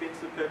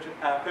expensive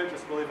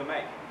purchase we'll ever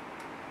make.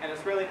 And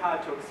it's really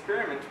hard to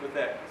experiment with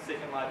that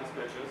second largest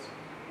purchase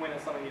when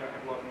it's something you don't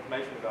have a lot of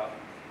information about.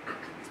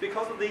 It's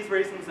because of these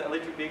reasons that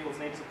electric vehicles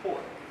need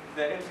support.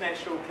 The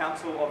International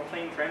Council of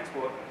Clean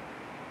Transport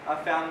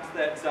found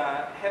that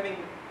having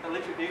an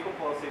electric vehicle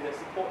policy that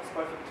supports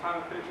both at the time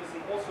of purchase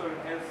and also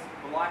as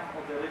the life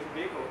of the electric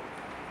vehicle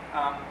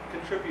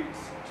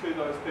contributes to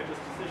those purchase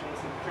decisions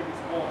and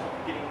contributes more to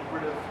getting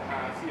rid of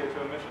CO2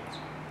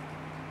 emissions.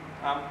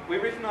 We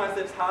recognise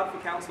that it's hard for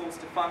councils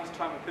to fund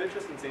time of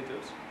purchase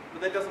incentives,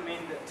 but that doesn't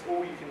mean that's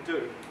all you can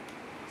do.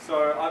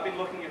 So I've been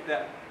looking at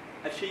that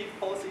Achieve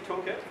Policy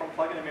Toolkit from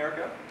Plug in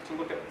America to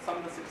look at some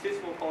of the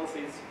successful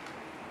policies,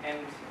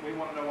 and we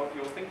want to know what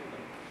you'll think of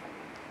them.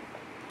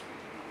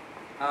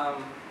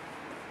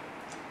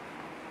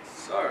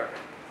 So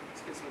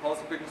let's get some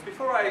policy questions.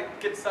 Before I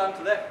get started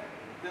to that,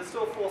 there's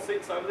still 4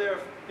 seats over there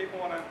if people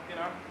want to,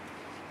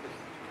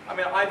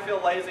 I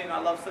feel lazy and I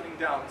love sitting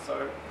down,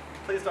 so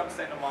please don't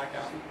stand on my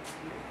account.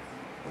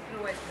 You can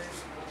always move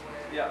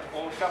forward. Yeah,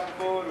 or shuffle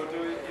forward or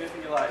do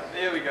anything you like.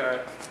 There we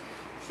go.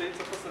 Seats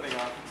are for sitting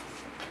on.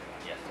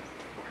 Yes.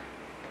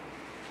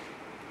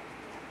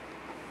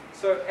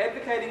 So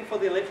advocating for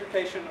the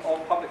electrification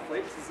of public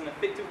fleets is an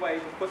effective way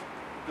to put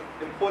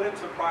the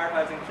importance of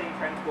prioritising clean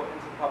transport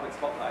into the public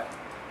spotlight.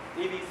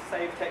 EVs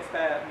save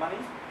taxpayer money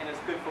and is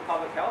good for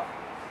public health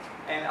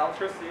and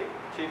electricity,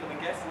 cheaper than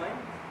gasoline,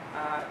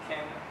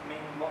 can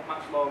mean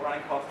much lower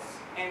running costs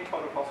and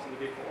total cost of the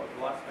vehicle over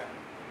the lifespan.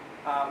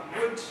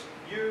 Would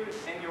you,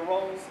 in your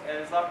roles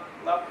as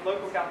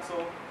local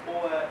council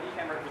or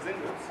ECan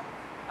representatives,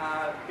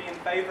 be in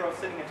favour of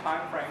setting a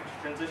time frame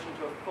to transition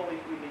to a fully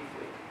EV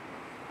fleet?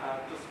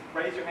 Just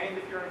raise your hand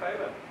if you're in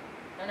favour.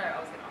 No, I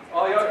was going to ask.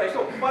 Oh, yeah, okay,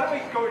 cool. Why don't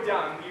we go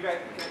down? You guys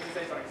can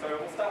say something. So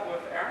we'll start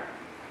with Aaron.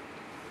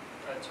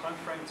 Time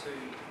frame to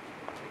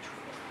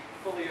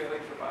Fully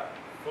electrified.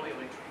 fully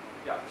electric.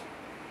 Yeah.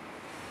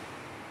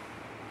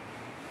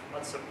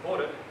 I'd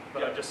support it,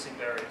 but I just see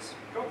barriers.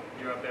 Cool.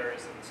 There are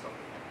barriers that would stop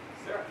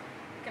it. Sarah.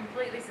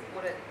 Completely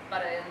support it,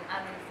 but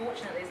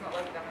unfortunately it's not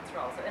local government's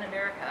role. So in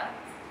America,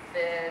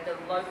 the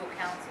local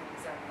councils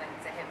and things,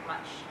 they have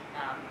much...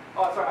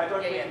 Oh, sorry, I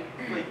don't mean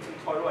fleet in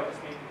total, I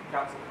just mean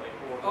council fleet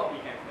or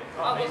ECan fleet.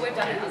 well, we've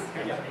done it.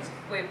 Yeah.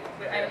 We've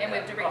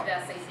directed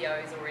our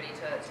CCOs already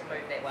to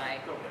move that way.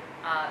 Cool.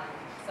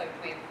 So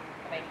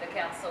the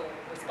council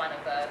was one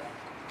of the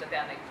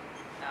bounding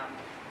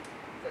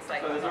the So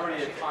there's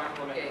already a time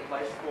limit in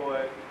place for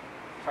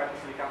Triton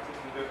City Council to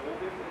convert all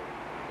their fleet?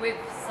 We've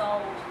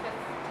sold 50,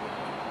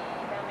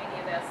 how many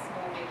of our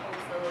small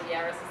vehicles, the little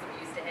Yaris's that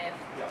we used to have,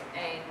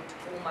 and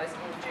almost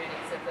all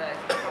journeys of the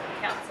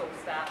council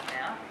staff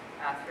now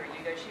are through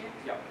UgoShare.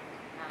 Yep.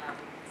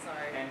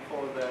 And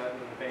for the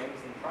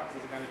vans and trucks,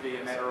 is it going to be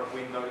a matter of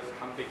when those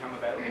become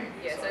available?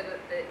 Yeah, so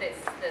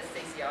that's the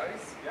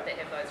CCOs that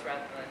have those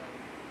rather than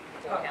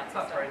all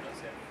council staff.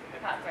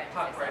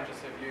 Park rangers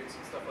have utes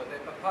and stuff like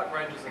that, but park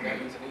rangers are now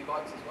using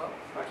e-bikes as well,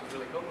 which is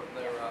really cool.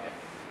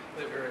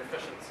 They're very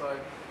efficient. So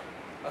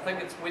I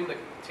think it's when the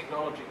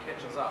technology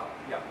catches up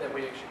that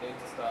we actually need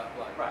to start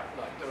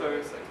doing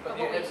these things. But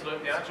yeah,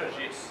 absolutely. The answer is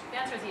yes. The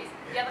answer is yes.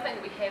 The other thing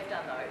that we have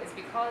done though is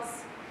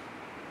because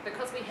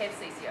we have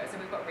CCOs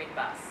and we've got Red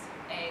Bus,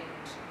 and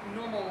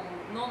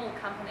normal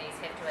companies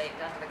have to act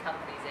under the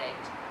Companies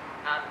Act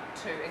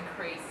to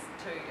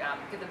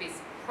give the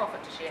best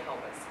profit to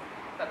shareholders.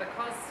 But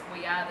because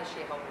we are the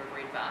shareholder of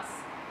Red Bus,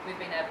 we've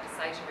been able to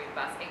say to Red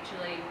Bus,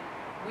 actually,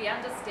 we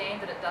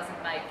understand that it doesn't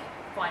make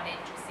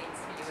financial sense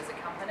for you as a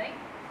company,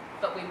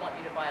 but we want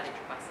you to buy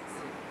electric buses.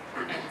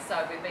 And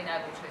so we've been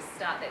able to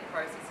start that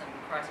process in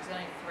Christchurch.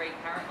 There's only 3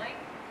 currently,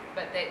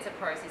 but that's a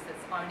process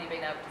that's only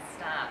been able to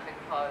start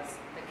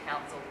because the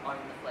council own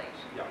the fleet.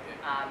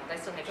 They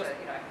still have to,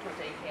 talk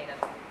to ECan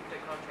and do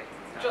contracts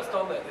and stuff. Just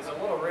on that, there's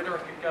a lot of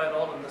rhetoric going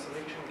on in this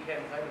election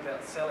campaign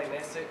about selling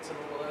assets and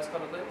all of those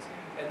kind of things.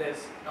 And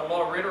there's a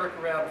lot of rhetoric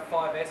around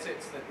 5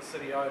 assets that the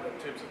city own in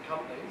terms of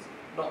companies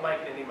not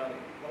making any money.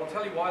 Well, I'll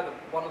tell you why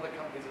one of the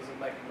companies isn't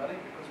making money,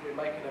 because we're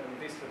making it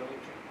invest in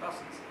electric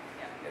buses.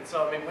 And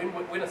so, I mean,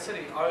 when a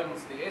city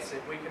owns the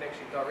asset, we can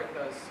actually direct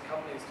those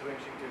companies to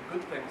actually do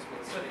good things for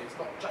the city. It's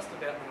not just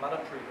about the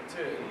monetary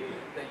return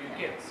that you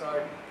get.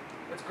 So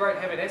it's great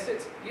having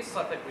assets. Yes,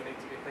 I think we need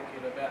to be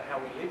thinking about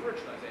how we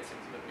leverage those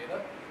assets a bit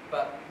better,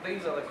 but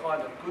these are the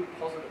kind of good,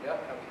 positive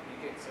outcomes that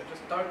you get. So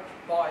just don't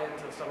buy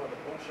into some of the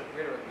bullshit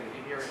rhetoric that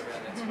you're hearing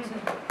about assets.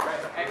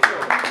 Axel.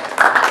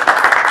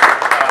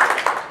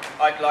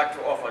 I'd like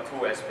to offer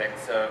 2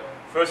 aspects.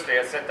 Firstly,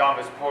 I sat down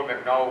with Paul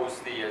McNow, who's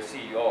the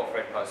CEO of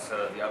Red Bus,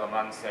 the other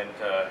month, and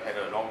had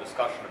a long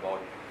discussion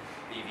about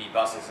EV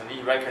buses. And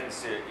he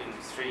reckons in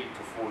 3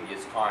 to 4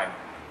 years' time,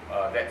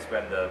 that's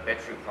when the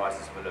battery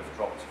prices will have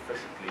dropped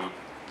sufficiently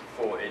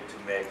for it to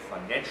make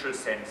financial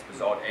sense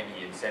without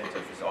any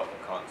incentive, without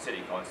the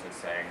city council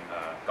saying,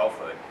 go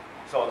for it.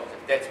 So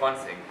that's one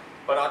thing.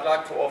 But I'd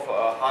like to offer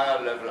a higher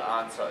level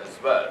answer as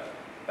well.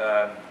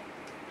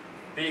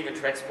 Being a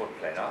transport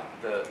planner,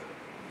 the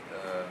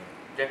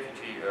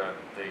deputy,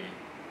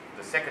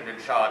 the second in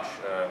charge,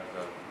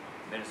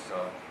 Minister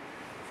of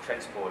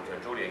Transport,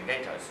 Julian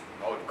Gaynor, is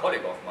an old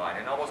colleague of mine,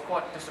 and I was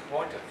quite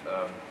disappointed.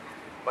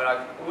 But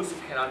I also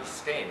can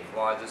understand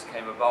why this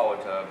came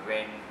about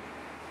when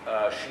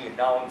she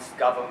announced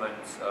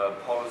government's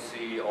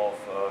policy of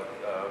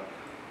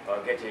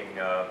getting,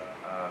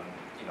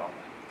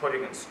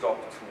 putting a stop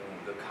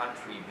to the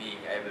country being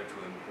able to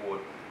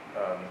import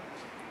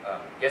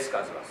gas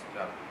guzzlers,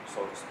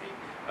 so to speak.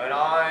 And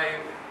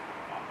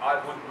I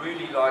would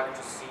really like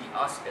to see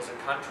us as a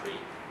country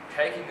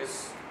taking a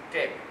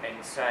step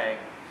and saying,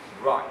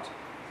 right,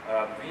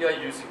 we are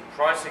using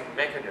pricing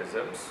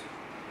mechanisms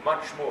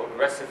much more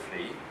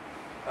aggressively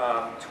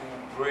to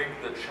bring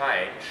the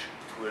change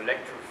to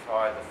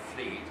electrify the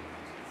fleet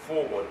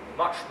forward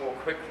much more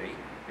quickly,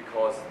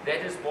 because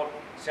that is what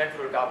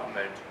central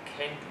government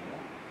can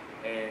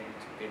do, and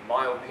in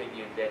my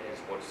opinion that is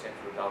what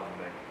central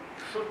government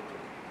should do.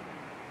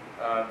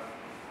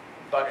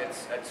 But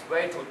it's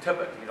way too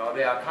timid.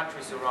 There are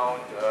countries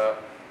around,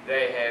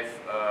 they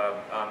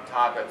have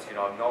targets,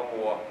 no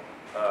more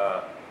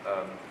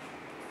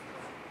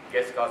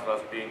gas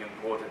guzzlers being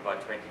imported by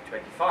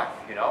 2025,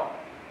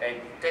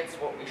 and that's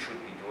what we should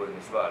be doing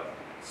as well.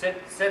 Set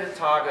a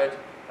target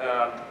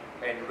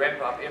and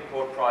ramp up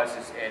import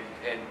prices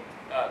and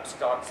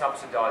start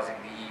subsidizing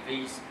the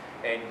EVs,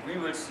 and we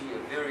will see a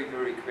very,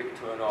 very quick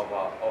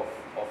turnover of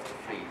the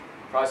fleet.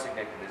 Pricing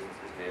mechanisms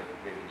is where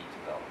we need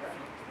to go.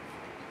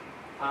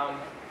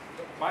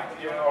 Mike?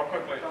 Yeah, I'll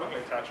quickly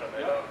touch on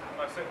that.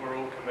 I think we're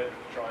all committed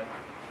to trying to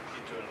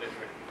get to an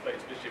electric fleet,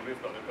 especially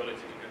we've got the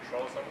ability to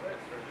control some of that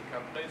through the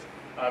companies.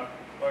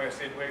 Like I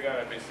said, we're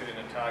going to be setting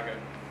a target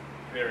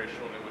very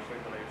shortly, which we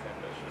believe is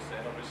ambitious,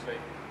 and obviously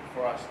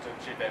for us to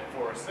achieve that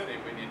for a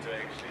city, we need to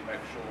actually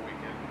make sure we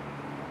can,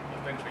 the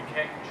things we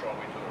can control,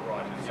 we do it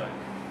right. And so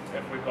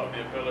if we've got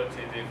the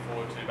ability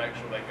therefore to make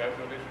sure they go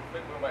to electric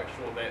fleet, we'll make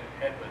sure that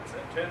happens.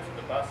 In terms of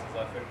the buses,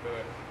 I think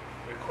the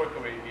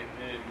quicker we get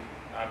them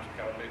to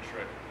become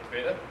electric, the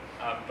better.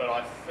 But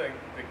I think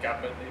the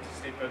government needs to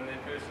step in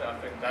there personally.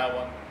 I think they're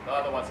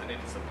the ones that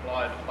need to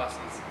supply the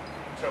buses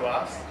to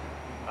us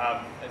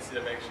instead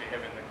of actually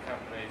having the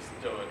companies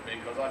do it,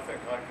 because I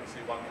think I can see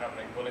one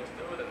company willing to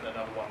do it and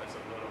another one that's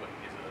a little bit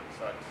hesitant.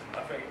 So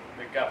I think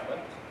the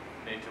government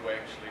need to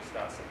actually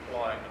start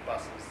supplying the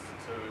buses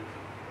to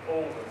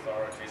all the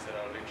authorities that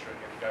are electric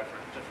and go for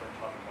a different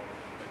type of model.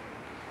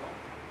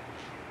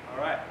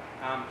 All right,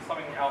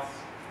 something else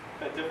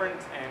a bit different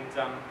and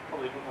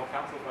probably a bit more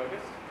council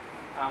focused.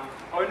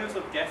 Owners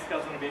of gas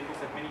guzzling vehicles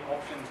have many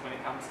options when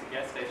it comes to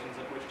gas stations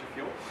at which to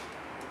fuel.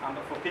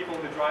 But for people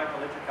who drive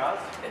electric cars,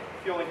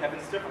 fueling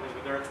happens differently,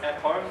 whether it's at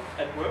home,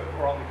 at work,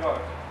 or on the go.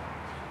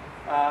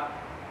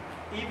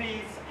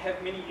 EVs have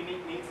many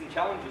unique needs and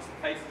challenges that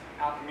face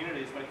our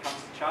communities when it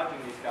comes to charging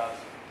these cars.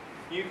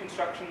 New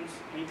constructions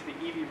need to be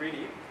EV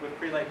ready with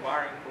pre-laid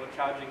wiring for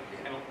charging of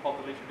the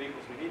electric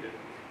vehicles we needed.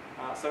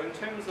 So in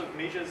terms of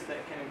measures that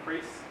can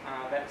increase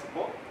that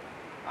support,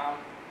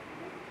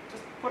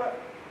 just put up,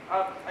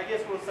 I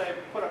guess we'll say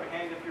put up a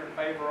hand if you're in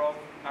favour of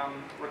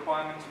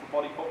requirements for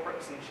body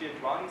corporates and shared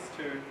dwellings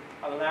to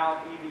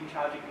allow EV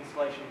charging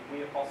installation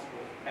where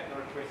possible at the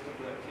request of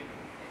the tenant.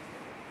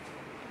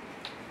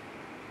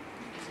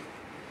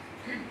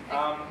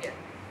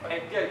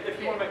 And if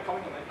you want to make a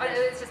comment on that.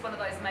 It's just one of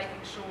those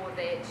making sure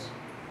that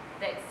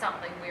that's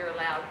something we're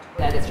allowed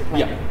to.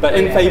 Yeah, but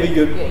in favour,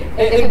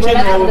 in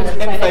general,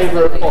 in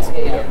favour of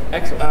possible.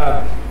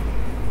 Excellent.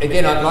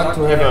 Again, I'd like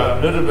to have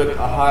a little bit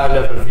a higher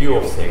level view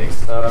of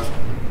things.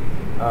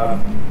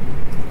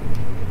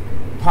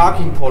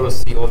 Parking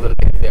policy, or the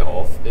lack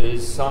thereof,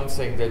 is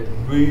something that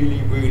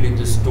really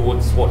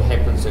distorts what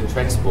happens in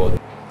transport.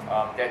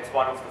 That's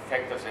one of the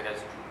factors that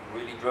has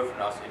really driven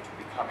us into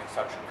becoming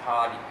such a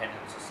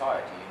car-dependent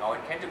society. You know,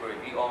 in Canterbury,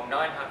 we own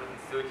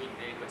 913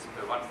 vehicles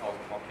per 1,000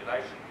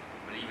 population.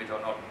 Believe it or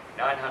not,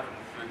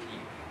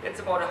 913. It's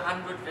about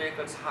 100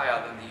 vehicles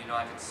higher than the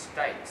United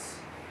States.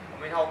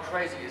 I mean, how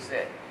crazy is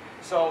that?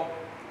 So,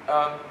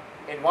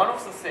 and one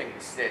of the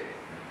things that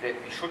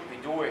we should be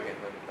doing in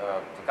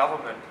the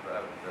government,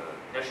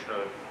 the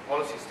national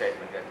policy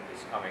statement that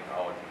is coming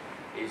out,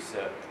 is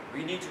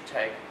we need to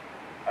take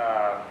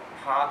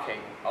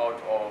parking out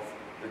of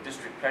the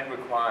district plan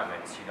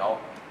requirements. You know,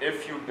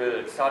 if you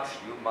build such,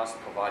 you must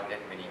provide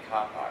that many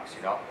car parks.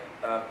 You know,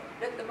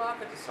 let the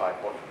market decide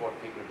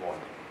what people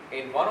want.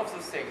 And one of the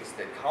things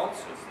that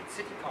councils, that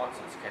city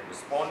councils, can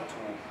respond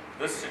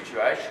to this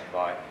situation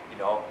by, you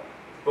know,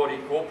 body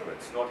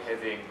corporates not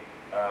having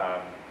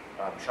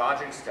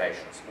charging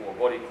stations, or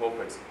body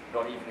corporates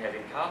not even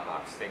having car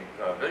parks, think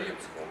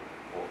Williams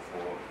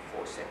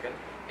for a second,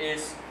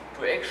 is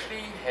to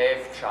actually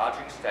have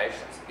charging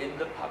stations in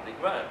the public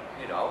realm.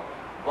 You know,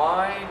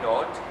 why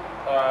not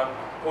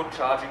put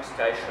charging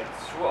stations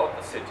throughout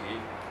the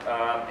city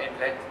and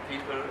let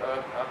people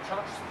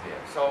charge them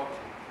there? So,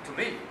 to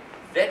me,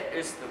 that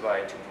is the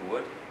way to do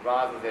it,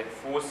 rather than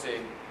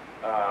forcing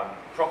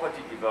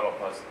property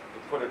developers to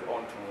put it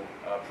onto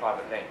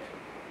private land.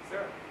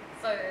 Sara?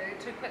 So,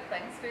 two quick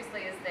things.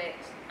 Firstly is that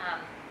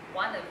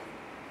one of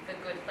the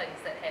good things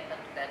that happened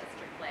with our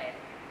district plan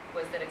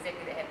was that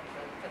exactly that happened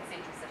for the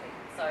central city.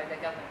 So the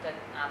government did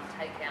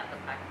take out the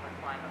parking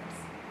requirements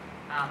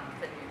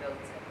for new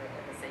builds in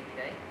the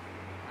CBD,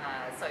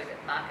 so that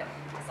market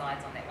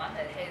decides on that one.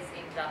 It has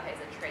ended up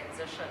as a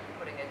transition,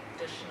 putting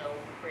additional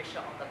pressure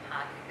on the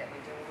parking that we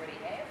do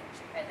already have,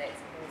 and that's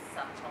caused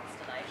some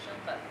consternation,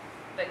 but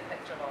big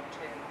picture, long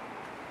term,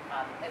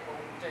 it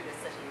will do the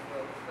city a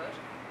world of good.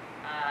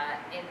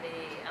 And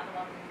the other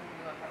one,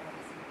 you want to what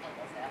the second point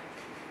was now?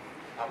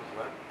 Public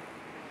realm.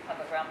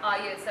 Public realm. Oh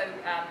yeah, so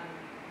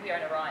we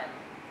own Orion,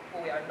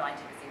 or we own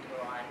 90% of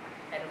Orion,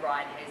 and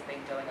Orion has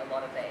been doing a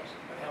lot of that.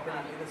 How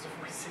many units have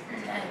we seen?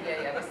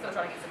 Yeah, we're still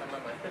trying to get some in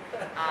limit.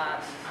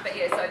 But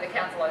yeah, so the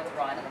council owns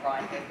Orion, and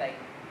Orion have been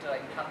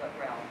doing public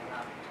realm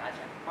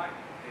charging.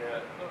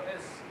 Yeah, look,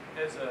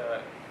 as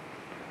a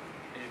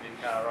EV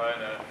car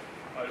owner,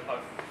 I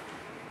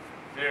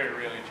very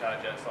rarely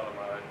charge outside of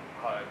my own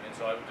home, and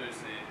so I do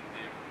see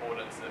the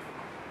importance of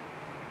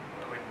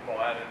when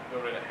buying and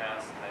building a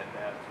house and that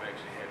now to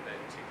actually have that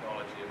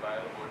technology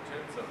available. In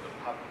terms of the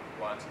public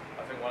ones,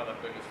 I think one of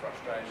the biggest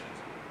frustrations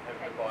is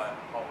having to buy a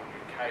whole new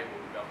cable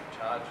to be able to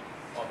charge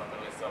on them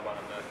unless I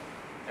wanted to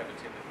have a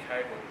tempered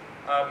cable.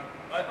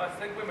 I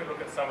think when we look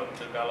at some of the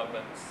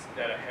developments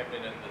that are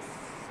happening in the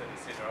city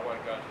centre, I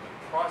won't go into the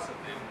price of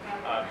them,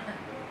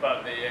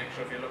 but the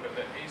actual, if you look at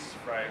the east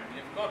frame,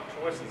 you've got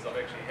choices of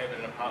actually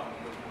having an apartment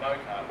with no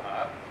car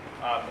park,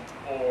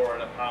 or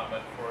an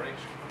apartment for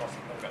each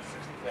costing about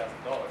 $60,000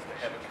 to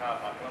have a car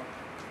park. And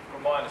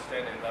from my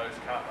understanding, those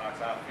car parks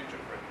are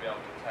future-proof to be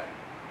able to take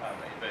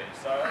EVs.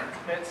 So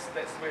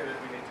that's where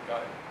we need to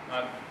go.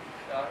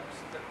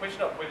 The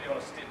question of whether you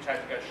want to step change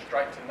and go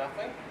straight to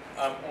nothing,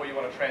 or you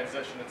want to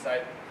transition and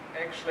say,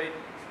 actually,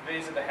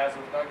 these are the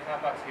houses with no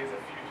car parks, here's a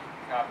few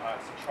car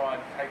parks, to try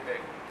and take that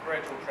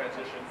gradual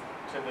transition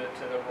to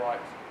the right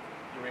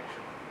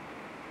direction.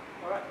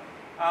 All right.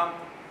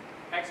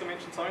 Axel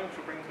mentioned something which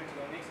will bring me to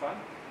the next one.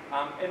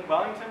 In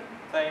Wellington,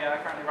 they are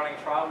currently running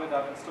a trial where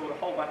they've installed a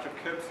whole bunch of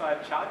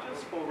curbside chargers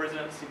for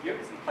residents to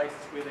use in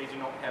places where they do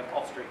not have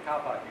off-street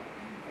car parking.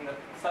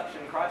 Such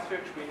in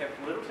Christchurch, we have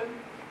Littleton,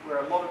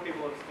 where a lot of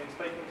people have been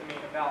speaking to me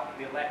about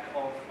the lack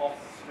of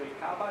off-street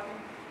car parking.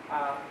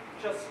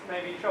 Just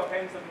maybe show of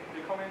hands in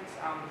the comments,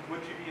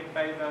 would you be in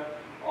favour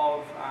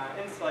of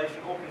installation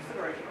or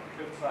consideration of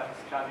curbside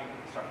charging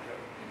infrastructure?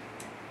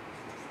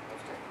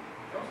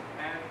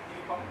 And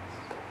any comments?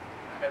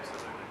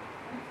 Absolutely.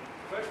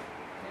 Good.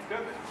 That's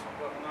good.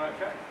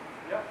 Okay.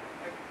 Yeah.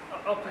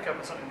 I'll pick up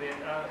on something there.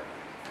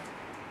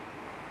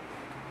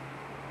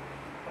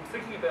 I'm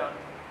thinking about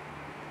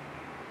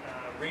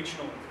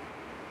regional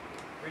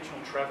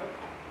travel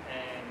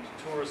and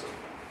tourism.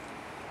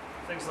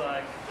 Things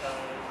like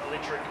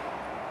electric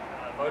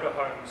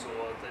motorhomes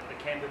or the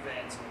camper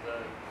vans and the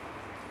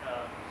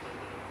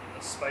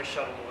space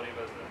shuttle or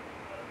whatever, the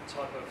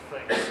type of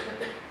things.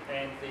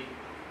 And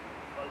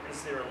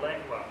is there a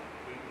lack? Well,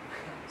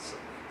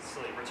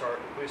 silly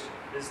rhetorical question.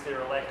 Is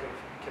there a lack of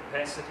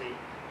capacity?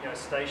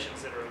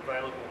 Stations that are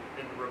available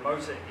in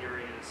remoter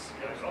areas.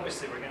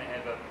 Obviously, we're going to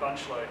have a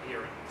bunch load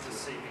here in the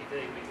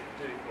CBD. We could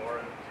do,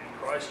 or in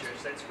Christchurch,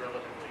 that's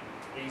relatively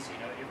easy.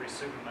 Every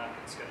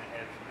supermarket's going to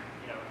have,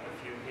 a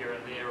few here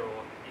and there,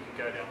 or you can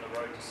go down the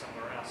road to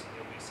somewhere else and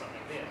there'll be something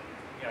there.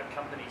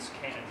 Companies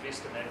can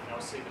invest in that and they'll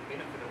see the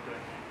benefit of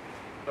doing that.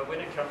 But when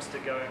it comes to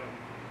going,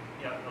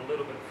 a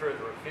little bit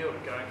further afield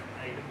and going from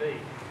A to B,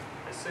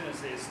 as soon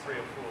as there's 3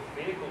 or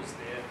 4 vehicles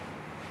there,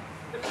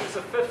 if there's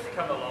a fifth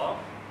come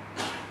along,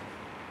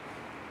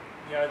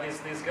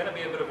 there's going to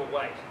be a bit of a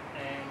wait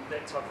and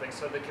that type of thing.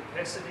 So the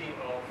capacity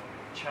of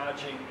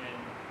charging in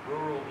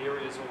rural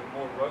areas or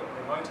more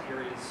remote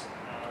areas,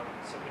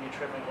 so when you're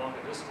travelling longer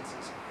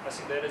distances, I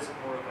see that as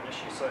more of an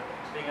issue. So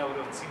being able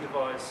to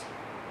incentivise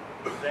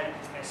that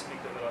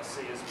aspect of it, I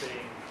see as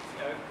being,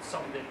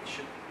 something that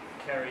should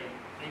carry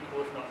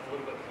equal, if not a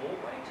little bit more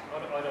weight.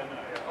 I don't know.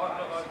 Yeah,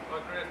 I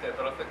agree with that,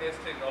 but I think as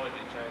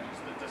technology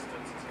changes, the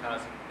distances cars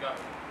can go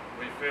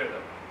way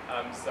further.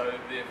 So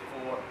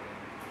therefore,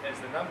 as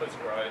the numbers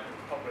grow,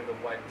 probably the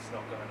weight's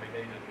not going to be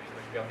needed because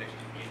we can be able to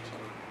actually get to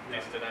a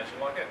destination.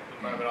 Like at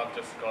the moment, I've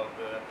just got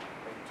the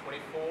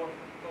 24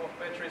 volt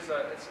battery,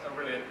 so it's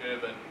really an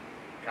urban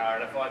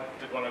car. And if I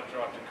did want to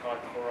drive to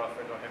Kaikoura, I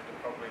think I'd have to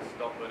probably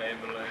stop at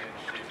Amberley and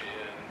Chevy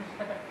and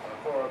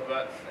Kaikoura,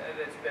 but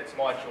that's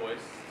my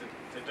choice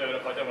to do it.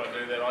 If I don't want to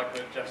do that, I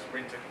could just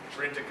rent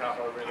a car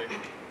if I really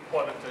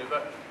wanted to.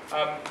 But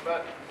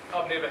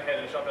I've never had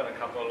an issue. I've done a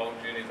couple of long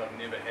journeys. I've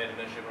never had an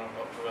issue when I've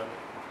got to a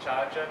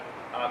charger.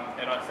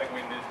 And I think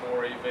when there's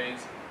more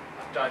EVs,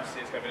 I don't see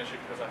it's going to be an issue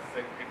because I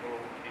think people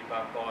will keep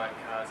up buying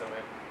cars that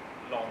have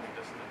longer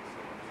distance.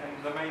 And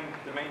the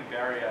main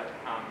barrier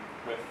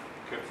with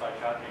curbside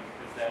charging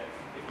is that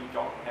if you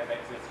don't have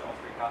access to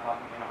off-street car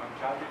parking and home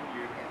charging,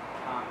 you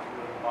can't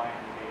really buy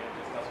an EV. It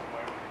just doesn't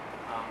work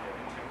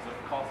in terms of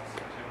costs,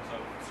 in terms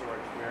of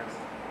storage. Whereas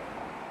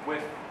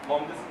with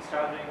long distance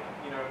charging,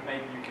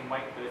 maybe you can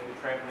wait, but if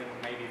you're travelling,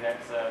 maybe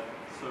that's a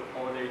sort of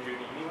holiday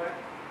journey anyway.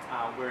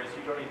 Whereas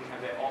you don't even have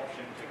that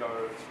option to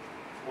go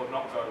or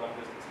not go long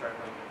distance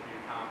travelling if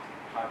you can't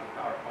charge your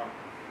car at home.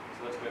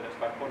 So that's where that's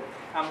quite important.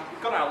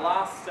 We've got our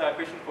last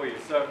question for you.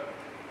 So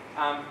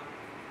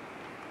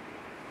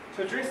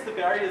to address the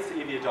barriers to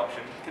EV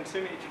adoption,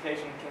 consumer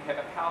education can have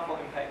a powerful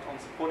impact on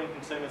supporting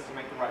consumers to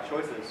make the right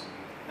choices.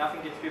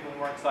 Nothing gets people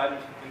more excited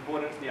and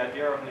bought into the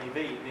idea of an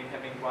EV than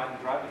having ride and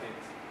drive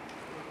events.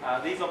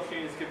 These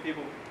opportunities give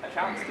people a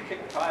chance to kick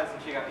the tyres and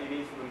check out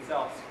EVs for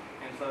themselves,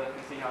 and so they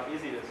can see how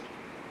easy it is.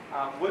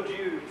 Would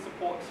you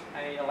support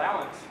an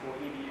allowance for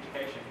EV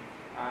education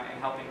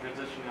and helping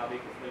transition our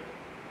vehicle fleet?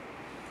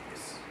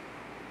 Yes.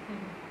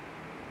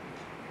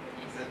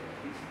 Yes.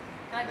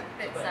 I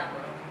think that's,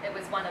 it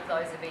was one of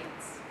those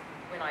events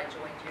when I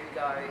joined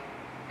YouGo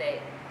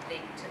that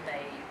led to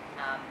me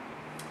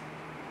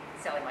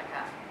selling my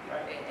car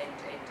and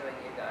doing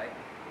YouGo.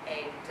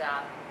 And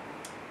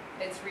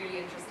it's really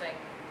interesting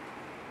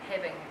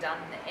having done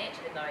that and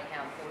knowing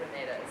how important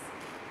that is,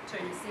 to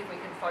see if we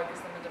can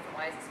focus them in different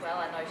ways as well.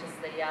 I noticed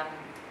the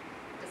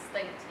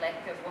distinct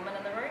lack of women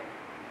in the room,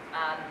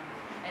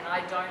 and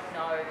I don't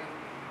know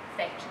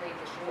factually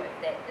for sure if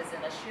that is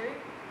an issue,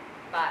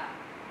 but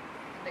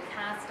the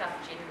car stuff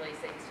generally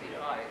seems to be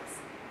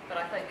loads.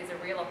 But I think there's a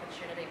real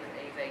opportunity with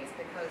EVs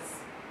because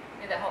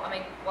the whole,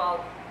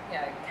 while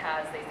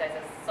cars these days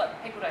are so,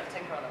 people don't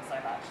tinker on them so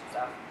much and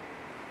stuff.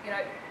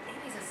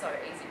 EVs are so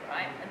easy,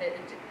 right? And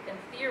in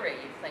theory,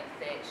 you'd think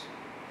that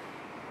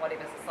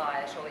whatever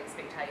societal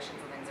expectations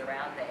and things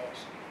around that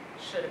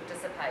should have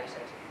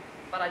dissipated.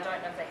 But I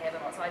don't know if they have or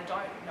not, so I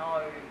don't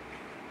know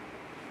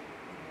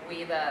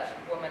whether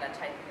women are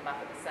taking them up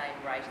at the same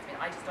rate as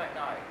men. I just don't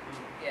know.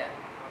 Yeah.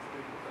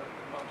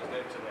 I'll just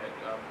add to that.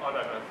 I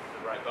don't know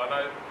the rate, but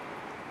I know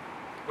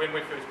when we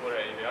first bought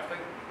our EV, I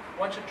think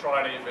once you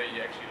try an EV,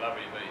 you actually love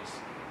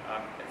EVs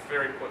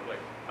very quickly.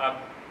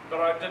 But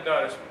I did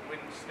notice,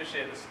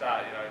 especially at the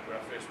start, when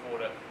I first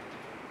bought it,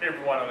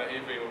 everyone on the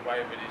EV would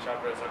wave at each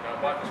other as I go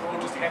by, because we're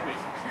all just happy.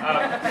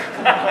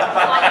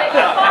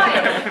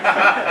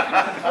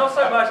 Not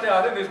so much now.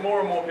 I think there's more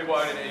and more people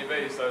owning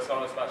EVs, so it's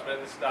not as much. But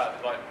at the start,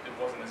 it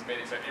wasn't as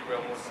many, so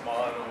everyone was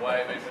smiling and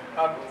waving.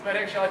 But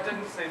actually, I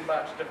didn't see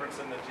much difference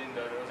in the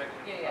gender. There was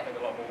actually, I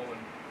think, a lot more women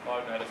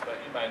I've noticed.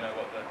 But you may know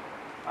what the.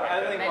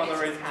 I think one of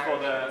the reasons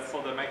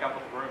for the makeup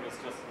of the room is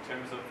just in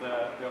terms of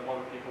the a lot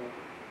of people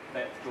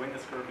that joined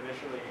this group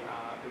initially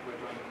who were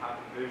doing the car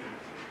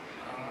conversions.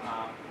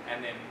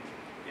 And then,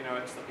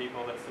 it's the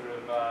people that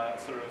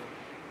sort of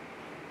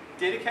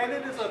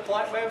dedicated is a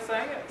polite way of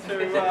saying it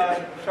to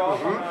show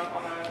up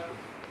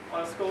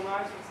on a school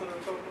night and sort of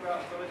talk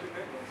about electric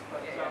vehicles.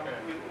 But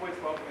we're always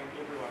welcoming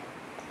everyone.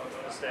 I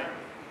understand.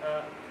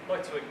 I'd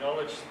like to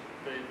acknowledge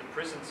the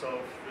presence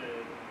of the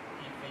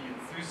EV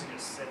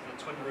enthusiasts at the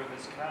Twin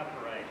Rivers Car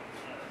Parade.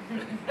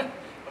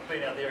 I've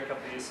been out there a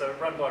couple of years, so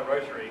run by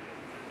Rotary,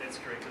 that's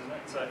correct, isn't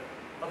it? So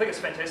I think it's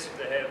fantastic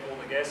to have all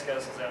the gas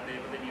guzzlers out there,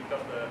 but then you've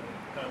got the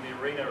kind of the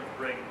arena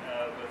ring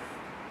with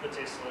the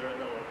Tesla and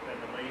the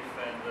Leaf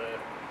and the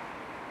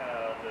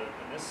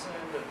Nissan,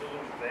 the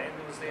little van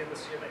that was there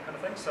this year, that kind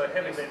of thing. So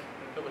having that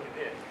ability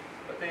there.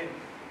 But then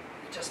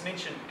you just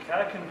mentioned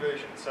car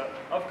conversion. So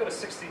I've got a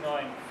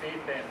 '69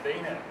 Ford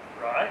Bambina,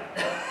 right?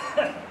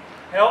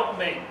 Help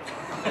me.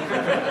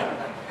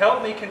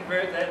 Help me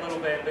convert that little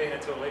Bambina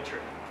to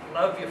electric.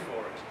 Love you for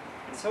it.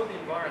 And so the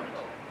environment.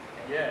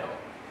 Yeah.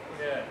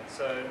 Yeah,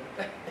 so...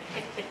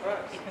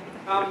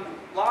 Right.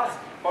 Last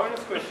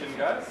bonus question,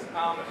 guys.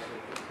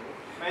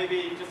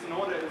 Maybe just in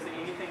order, is there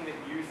anything that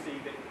you see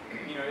that,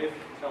 if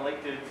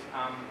elected,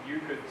 you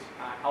could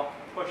help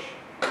push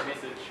the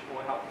message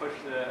or help push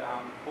the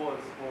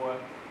cause for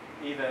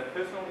either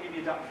personal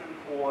EV adoption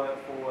or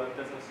for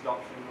business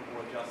adoption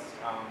or just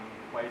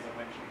ways in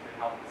which you can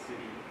help the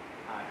city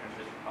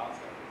transition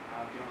faster?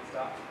 Do you want to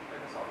start?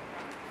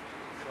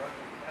 Sure.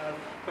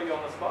 Put you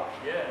on the spot?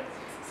 Yeah.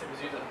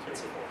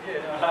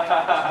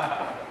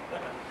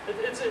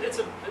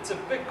 It's a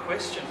big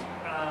question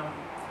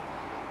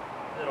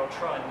that I'll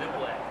try and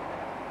nibble at.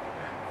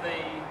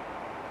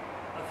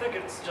 I think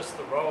it's just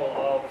the role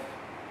of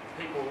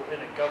people in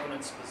a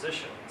governance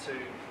position to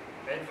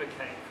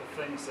advocate for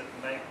things that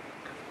make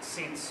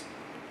sense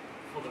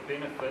for the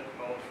benefit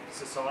of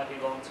society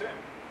long term.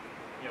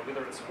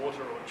 Whether it's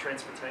water or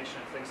transportation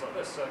and things like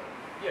this. So,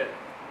 yeah,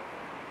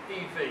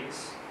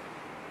 EVs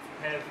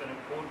have an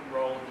important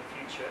role in the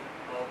future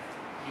of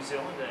New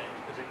Zealand and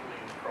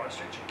particularly in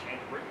Christchurch and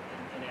Canterbury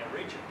in our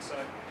region. So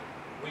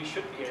we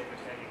should be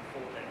advocating for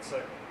that. So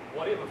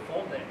whatever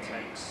form that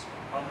takes,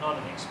 I'm not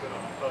an expert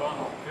on it, but I'm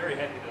very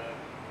happy to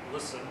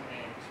listen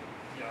and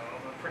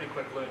I'm a pretty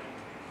quick learner.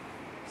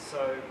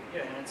 So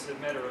yeah, and it's a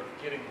matter of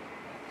getting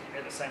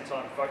at the same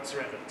time votes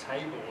around the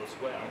table as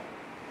well.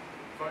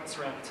 Votes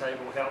around the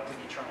table help when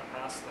you're trying to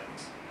pass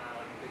things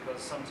because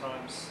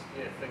sometimes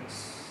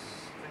things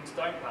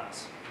don't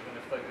pass, even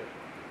if they're good,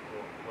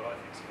 or what I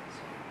think is good.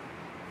 So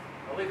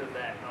I'll leave it at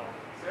that.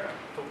 Sara,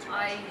 talk too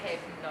much. I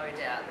have no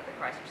doubt that the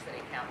Christchurch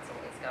City Council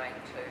is going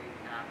to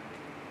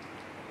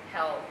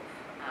help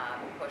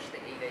push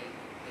the EV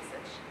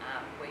message.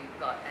 We've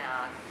got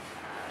our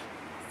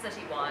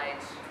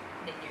citywide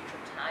net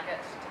neutral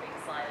target to be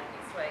decided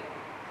next week.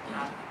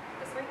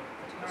 This week?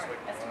 Tomorrow?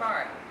 It's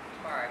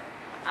tomorrow.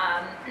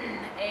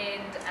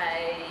 And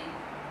a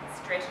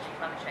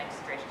climate change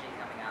strategy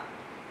coming up.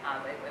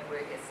 And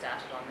work has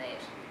started on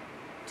that.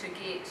 To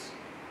get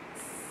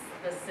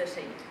the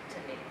city to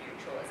net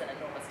neutral is an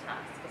enormous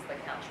task because the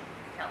council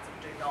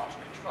do not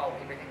control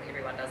everything that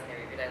everyone does in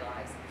their everyday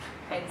lives.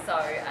 And so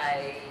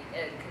a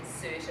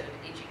concerted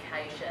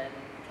education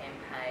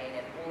campaign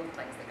and all of the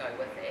things that go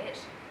with that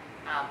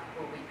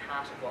will be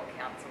part of what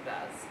council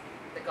does.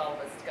 The goal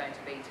is going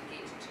to be to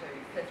get to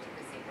 50%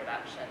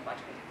 reduction by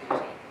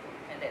 2030,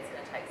 and that's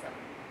going to take some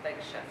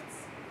big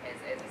shifts as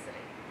a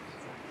city.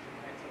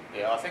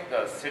 Yeah, I think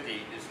the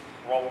city is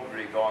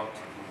probably going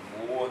to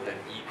do more than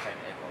ECan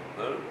ever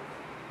will.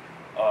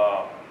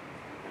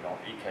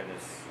 ECan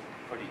is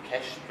pretty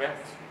cash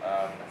strapped,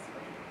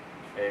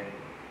 and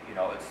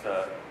it's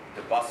the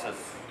buses.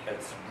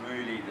 It's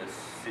really the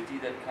city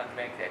that can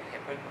make that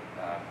happen.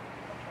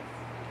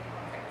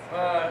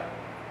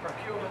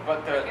 Procurement.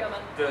 But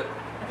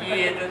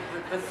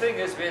the thing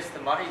is, where's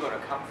the money going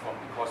to come from?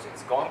 Because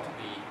it's going to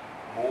be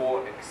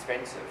more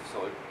expensive.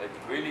 So it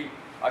really,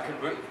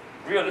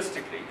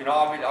 realistically,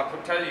 I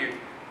could tell you,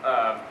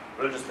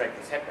 we'll just make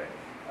this happen.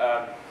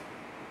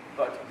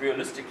 But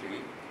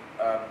realistically,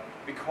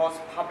 because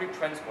public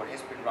transport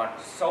has been run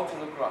so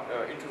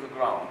into the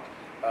ground,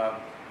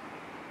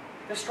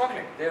 they're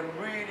struggling. They're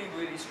really,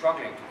 really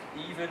struggling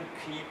to even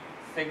keep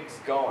things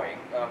going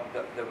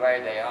the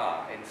way they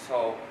are. And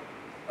so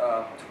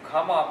to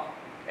come up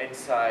and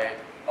say,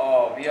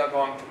 oh, we are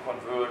going to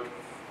convert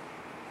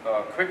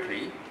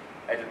quickly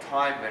at a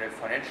time when it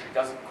financially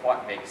doesn't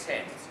quite make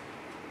sense,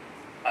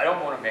 I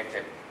don't want to make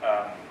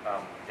that,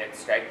 that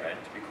statement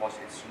because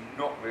it's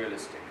not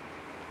realistic.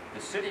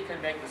 The city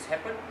can make this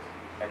happen,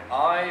 and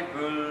I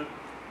will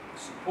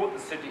support the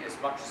city as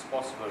much as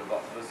possible,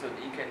 but with the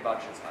ECan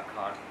budgets,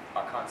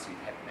 I can't see it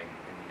happening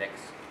in the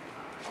next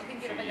You can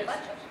get a few bigger years.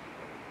 budget.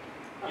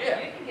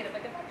 Yeah. You can get a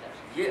bigger budget.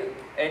 Yeah,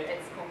 and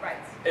It's called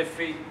rates. if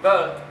we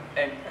build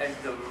and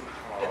the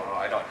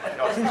I don't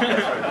know.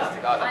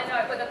 I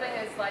know, but the thing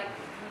is, like,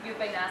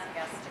 you've been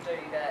asking us to do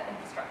the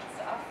infrastructure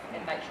stuff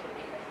and make sure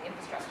we get the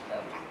infrastructure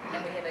built, and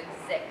we have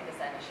exactly the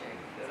same issue.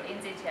 So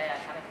NZTA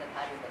are coming to the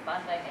party with the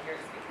funding, and you're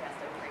expecting us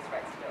to increase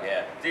rates to do it.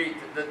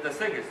 Yeah, the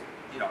thing is,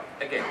 you know,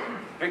 again,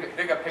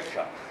 bigger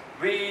picture.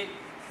 We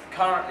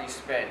currently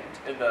spend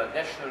in the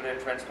National Land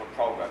Transport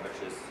Program, which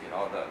is, you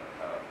know, the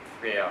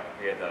where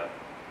the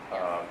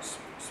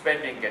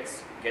spending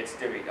gets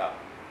divvied up.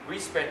 We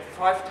spend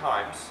 5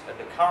 times, in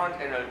the current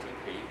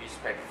NLTP, we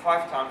spend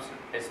 5 times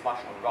as much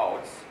on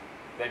roads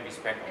than we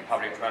spend on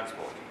public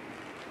transport.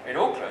 In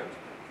Auckland,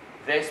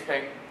 they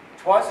spend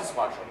twice as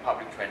much on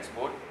public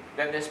transport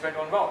than they spend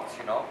on roads,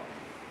 you know.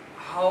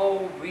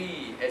 How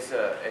we as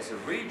a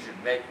region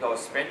make those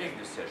spending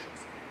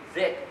decisions,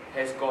 that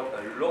has got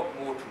a lot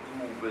more to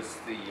do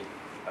with the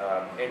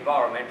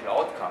environmental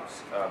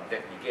outcomes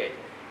that we get.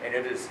 And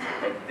it is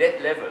at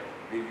that level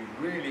where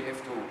we really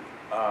have to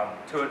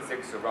turn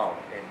things around,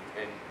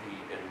 and the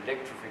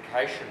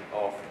electrification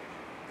of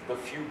the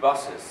few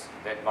buses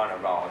that run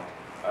around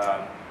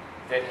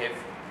that have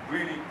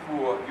really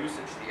poor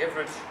usage. The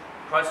average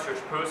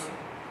Christchurch person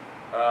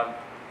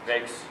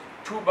makes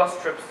 2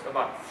 bus trips a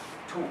month.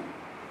 2.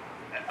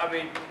 I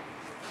mean,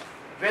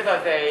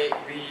 whether they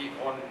be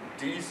on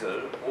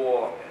diesel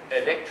or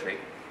electric,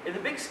 in the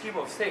big scheme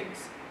of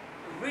things,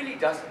 it really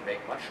doesn't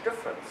make much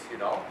difference, you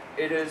know.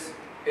 It is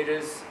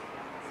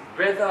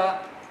whether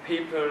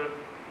people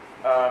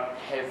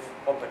have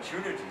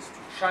opportunities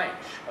to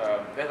change,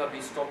 whether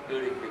we stop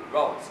building big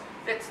roads.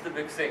 That's the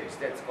big things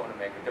that's going to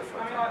make a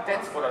difference.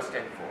 That's what I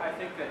stand for. I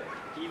think that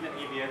even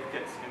EV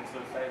advocates can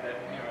sort of say that,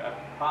 you know, a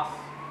bus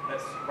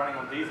that's running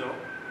on diesel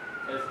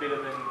is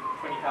better than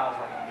 20 cars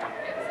running on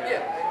diesel.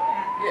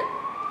 Yeah.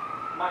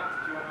 Mike,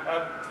 do you want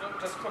to?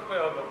 Just quickly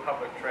on the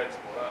public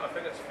transport, I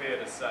think it's fair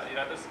to say, you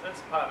know, this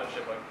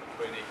partnership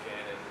between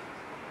ECan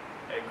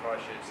and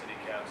Christchurch City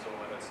Council,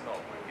 and it's not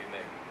working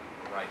that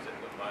great at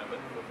the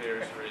moment for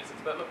various reasons.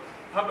 But look,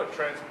 public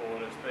transport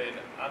has been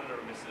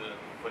underinvested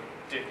for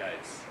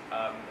decades,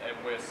 and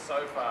we're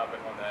so far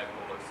behind the eight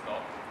ball, it's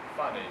not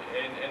funny.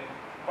 And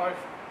both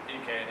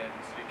ECan and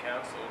City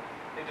Council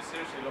need to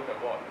seriously look at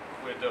what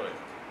we're doing.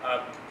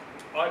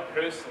 I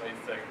personally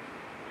think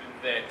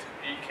that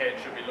ECan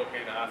should be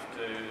looking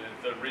after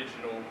the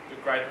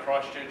Greater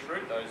Christchurch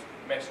route, those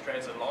mass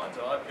transit lines.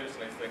 And I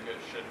personally think it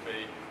should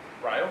be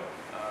rail,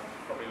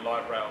 probably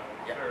light rail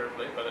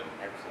preferably, but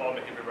on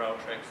the heavy rail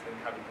tracks then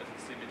coming into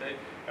the CBD.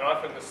 And I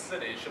think the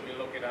city should be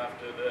looking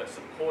after the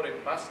supporting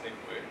bus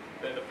network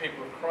that the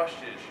people of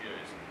Christchurch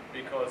use,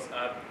 because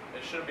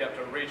it shouldn't be up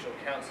to a regional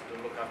council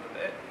to look after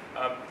that.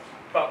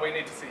 But we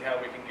need to see how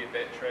we can get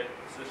that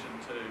transition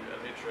to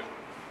electric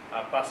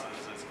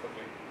buses as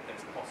quickly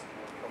as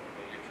possible, and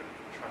probably electric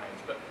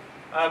trains. But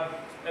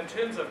in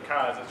terms of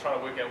cars, it's trying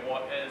to work out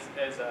what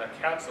as a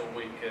council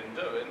we can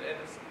do, and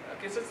I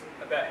guess it's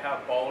about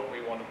how bold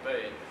we want to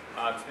be,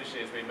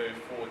 especially as we move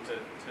forward to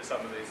some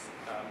of these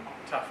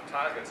tough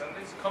targets, and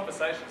these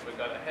conversations we're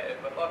going to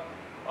have. But like,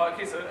 I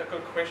guess a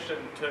good question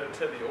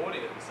to the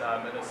audience,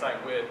 and it's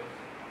something we're,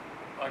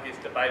 I guess,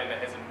 debating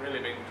that hasn't really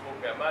been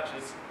talked about much,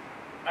 is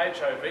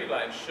HOV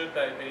lanes. Should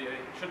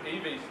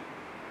EVs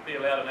be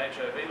allowed in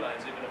HOV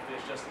lanes, even if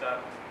there's just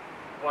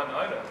one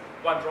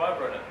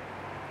driver in it?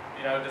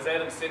 You know, does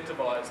that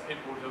incentivise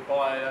people to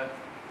buy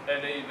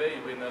an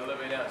EV when they're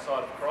living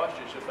outside of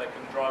Christchurch if they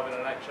can drive in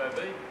an HOV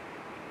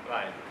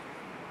lane?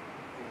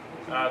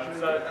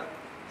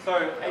 So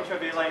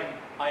HOV lane,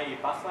 i.e.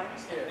 bus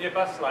lanes? Yeah,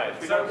 bus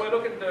lanes. So we're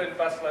looking at doing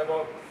bus lane.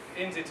 Well,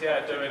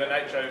 NZTA are doing an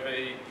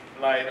HOV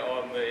lane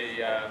on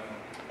the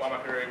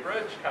Waimakere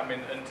Bridge coming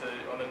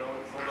on the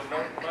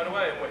northern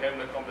motorway, and we're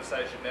having a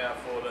conversation now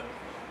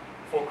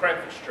for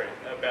Cranford Street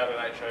about an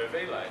HOV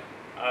lane.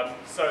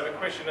 So the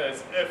question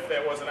is, if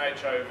there was an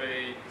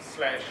HOV/EV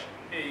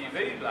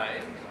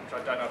lane, which I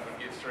don't know if it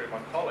gets through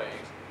my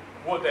colleagues,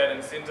 would that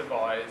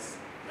incentivise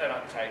an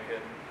uptake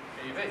in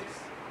EVs?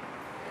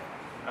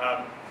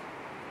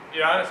 You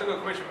know, it's a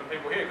good question for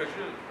people here, because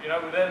you know,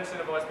 would that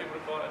incentivise people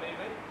to buy an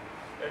EV?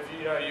 If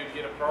you know you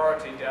get a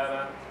priority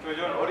down Do we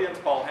do an audience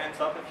poll? Hands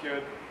up if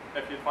you'd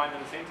find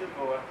an incentive,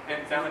 or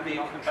hands down if you're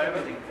not in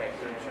favour?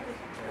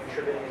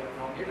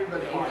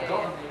 Everybody wants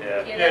God.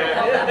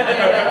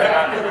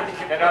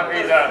 Can I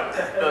be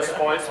the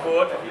spoil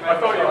sport? I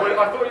thought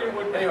you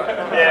would. Anyway.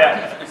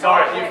 Yeah.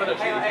 Sorry. Hang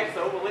on,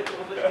 Axel. We'll let you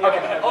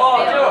Okay.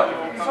 Oh,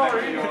 Deon.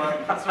 Sorry.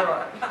 That's all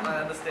right. I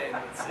understand.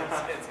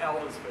 It's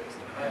elders first.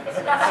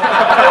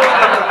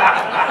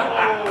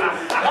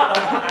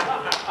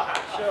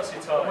 Show us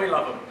your time. We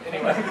love them.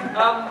 Anyway,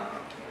 I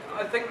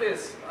think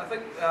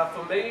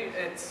for me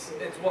it's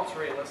what's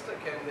realistic,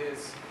 and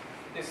there's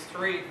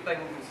three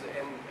things,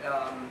 and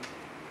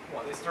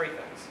there's three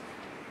things.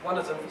 One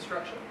is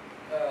infrastructure.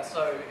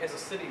 So as a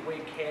city,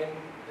 we can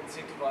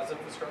incentivise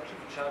infrastructure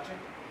for charging.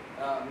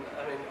 I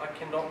mean, I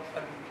cannot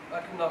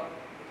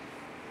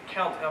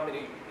count how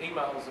many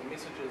emails and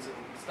messages and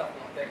stuff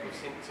like that we've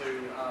sent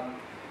to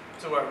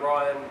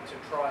Orion to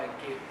try and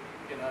get,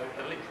 you know,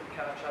 electric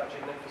car charging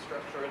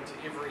infrastructure into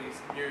every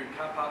new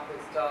car park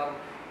that's done.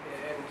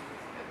 And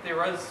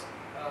there is,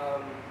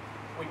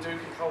 we do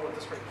control the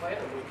district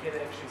plan, and we can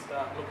actually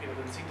start looking at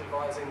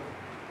incentivising,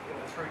 you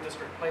know, through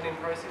district planning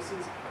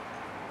processes,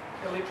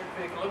 electric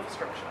vehicle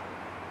infrastructure.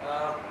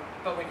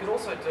 But we could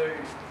also do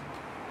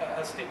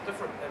a step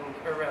different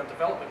around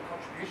development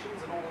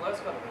contributions and all of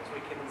those kind of things. We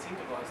can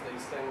incentivise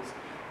these things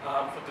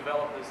for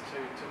developers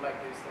to make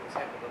these things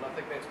happen, and I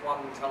think that's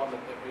one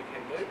element that we can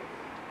do.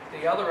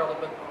 The other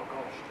element, oh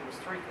gosh, there was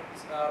three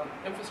things.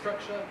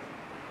 Infrastructure,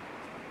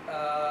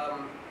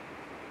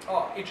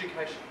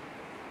 education.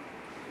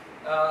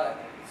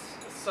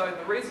 So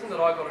the reason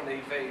that I got an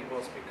EV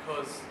was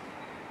because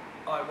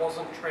I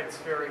wasn't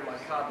transferring my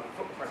carbon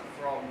footprint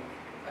from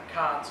a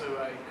car to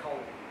a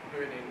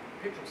coal-burning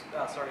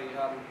electricity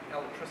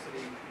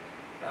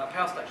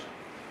power station.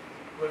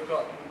 We've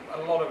got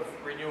a lot of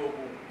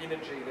renewable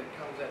energy that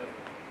comes out of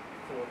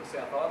for the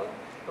South Island.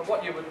 But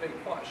what you would be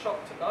quite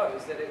shocked to know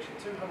is that actually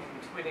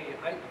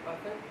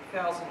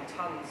 228,000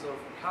 tonnes of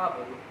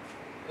carbon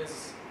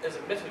is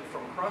emitted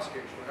from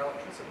Christchurch for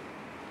electricity.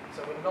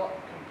 So we're not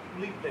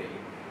completely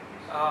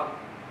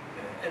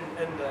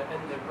in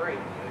the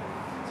green.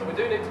 So we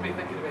do need to be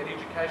thinking about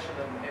education,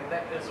 and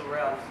that is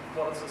around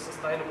what is the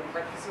sustainable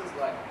practices,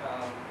 like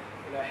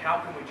you know, how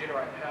can we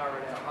generate power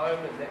in our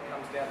home, and that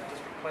comes down to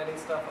district planning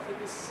stuff. I think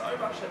there's so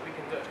much that we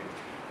can do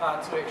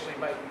to actually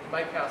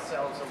make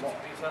ourselves a lot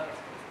better.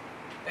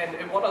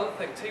 And one other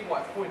thing,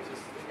 T-White point is,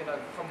 you know,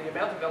 from the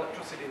amount of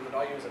electricity that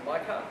I use in my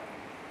car,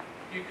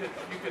 you could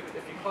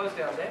if you close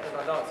down that, and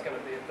I know it's going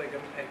to be a big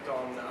impact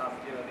on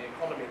you know, the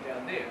economy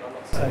down there, and I'm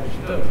not saying you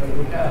should do it, but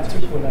we have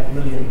 2.8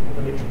 million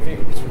electric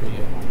vehicles per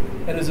year.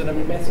 It is a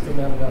massive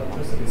amount of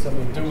electricity. So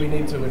do we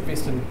need to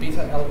invest in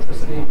better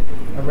electricity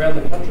around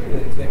the country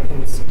that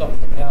can stop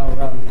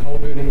our coal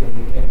burning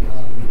and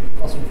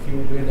fossil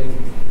fuel burning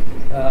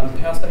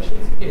power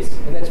stations? Yes,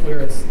 and that's where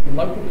as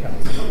local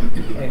council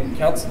and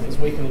councillors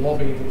we can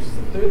lobby, which is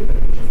the third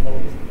thing, which is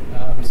lobbying.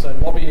 So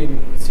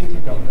lobbying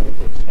central government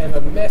have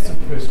a massive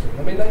purse string.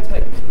 I mean, they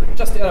take,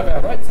 just out of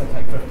our rates, they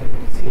take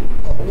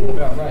 15% of all of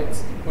our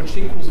rates, which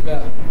equals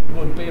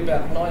would be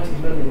about $90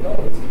 million.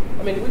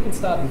 I mean, we can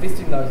start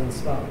investing those in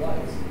smart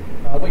ways.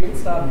 We can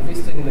start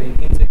investing the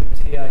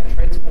NZTA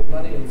transport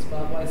money in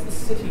smart ways. The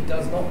city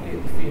does not get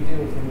a fair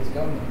deal from this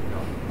government.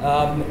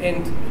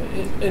 And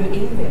in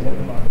England at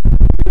the moment, we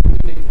do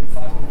need to be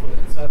fighting for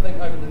that. So I think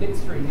over the next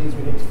 3 years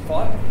we need to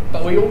fight,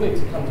 but we all need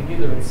to come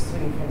together and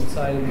sing from the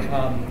same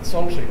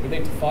song sheet. We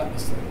need to fight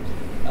this thing.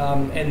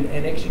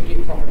 And actually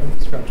get proper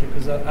infrastructure,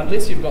 because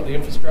unless you've got the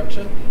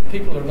infrastructure,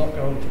 people are not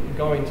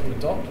going to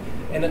adopt.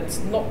 And it's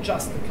not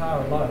just the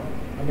car alone.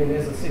 I mean,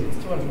 as I said, it's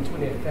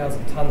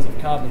 228,000 tonnes of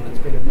carbon that's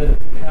been emitted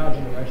for power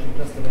generation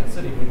just in our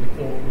city, when we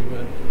thought we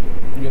were,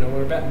 you know,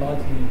 we're about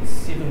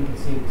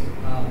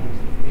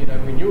 97% you know,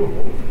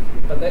 renewable,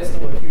 but that's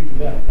still a huge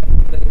amount.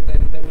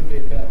 That would be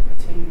about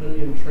 10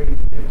 million trees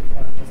we have to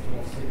plant just to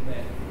offset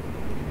that.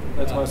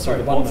 That's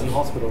mostly ports and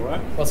hospital,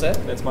 right? What's that?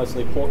 That's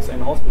mostly ports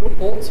and hospital?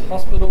 Ports,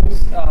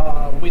 hospitals,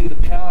 when the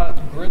power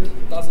grid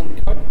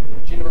doesn't cope,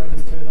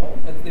 generators turn on.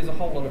 There's a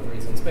whole lot of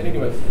reasons. But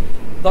anyway,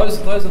 those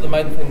are the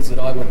main things that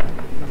I would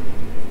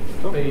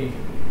be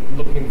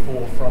looking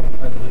for from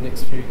over the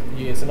next few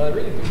years. And I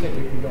really do think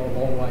we can go a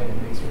long way in the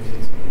next few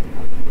years.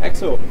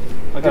 Axel,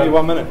 I'll give you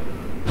 1 minute.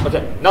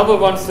 Okay, number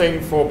one thing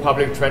for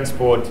public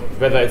transport,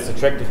 whether it's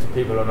attractive to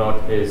people or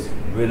not, is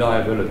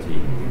reliability.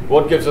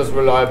 What gives us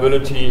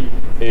reliability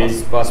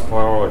is bus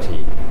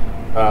priority.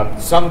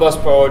 Some bus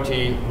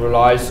priority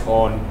relies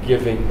on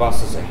giving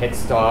buses a head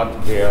start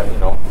where, you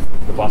know,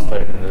 the bus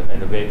lane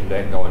and the vehicle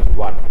lane go into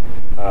one.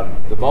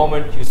 The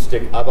moment you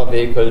stick other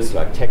vehicles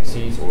like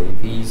taxis or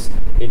EVs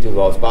into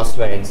those bus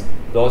lanes,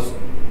 those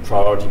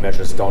priority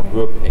measures don't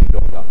work any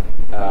longer.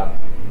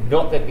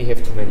 Not that we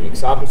have too many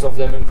examples of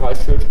them in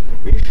Christchurch.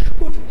 We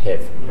should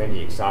have many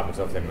examples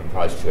of them in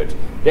Christchurch.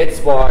 That's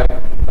why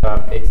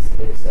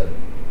it's a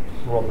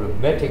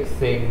problematic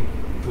thing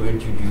to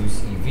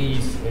introduce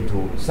EVs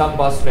into some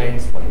bus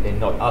lanes, but then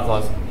not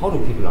others. How do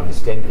people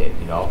understand that,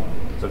 you know?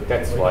 So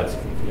that's why it's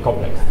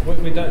complex.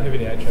 We don't have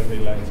any HOV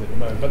lanes at the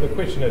moment, but the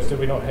question is, do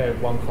we not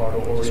have one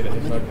corridor already that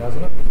has no cars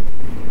in it?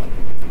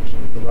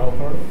 The rail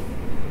corridor?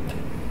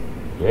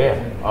 Yeah.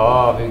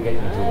 Oh, we're getting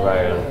to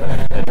rail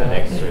in the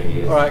next 3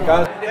 years. All right,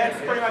 guys.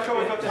 That's pretty much all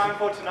we've got time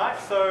for tonight.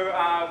 So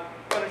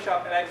finish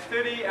up at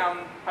 8:30.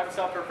 Have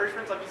yourself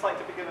refreshments. I'd just like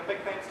to give a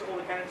big thanks to all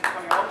the candidates for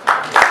coming along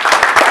tonight.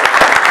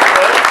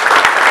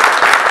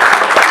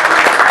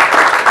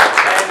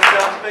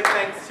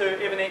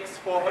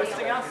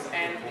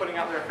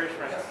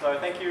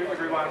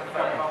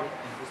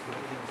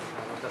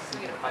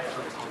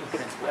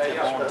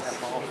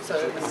 We're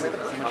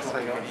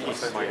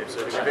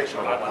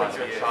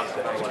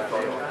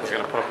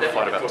going to put up a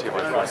flight about 2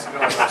 months. Come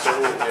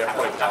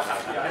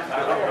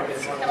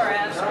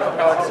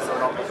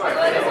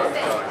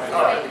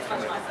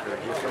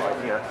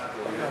around.